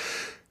soundtrack,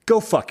 Go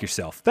fuck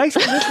yourself. Thanks for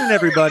listening,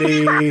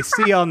 everybody.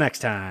 See y'all next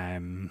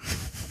time.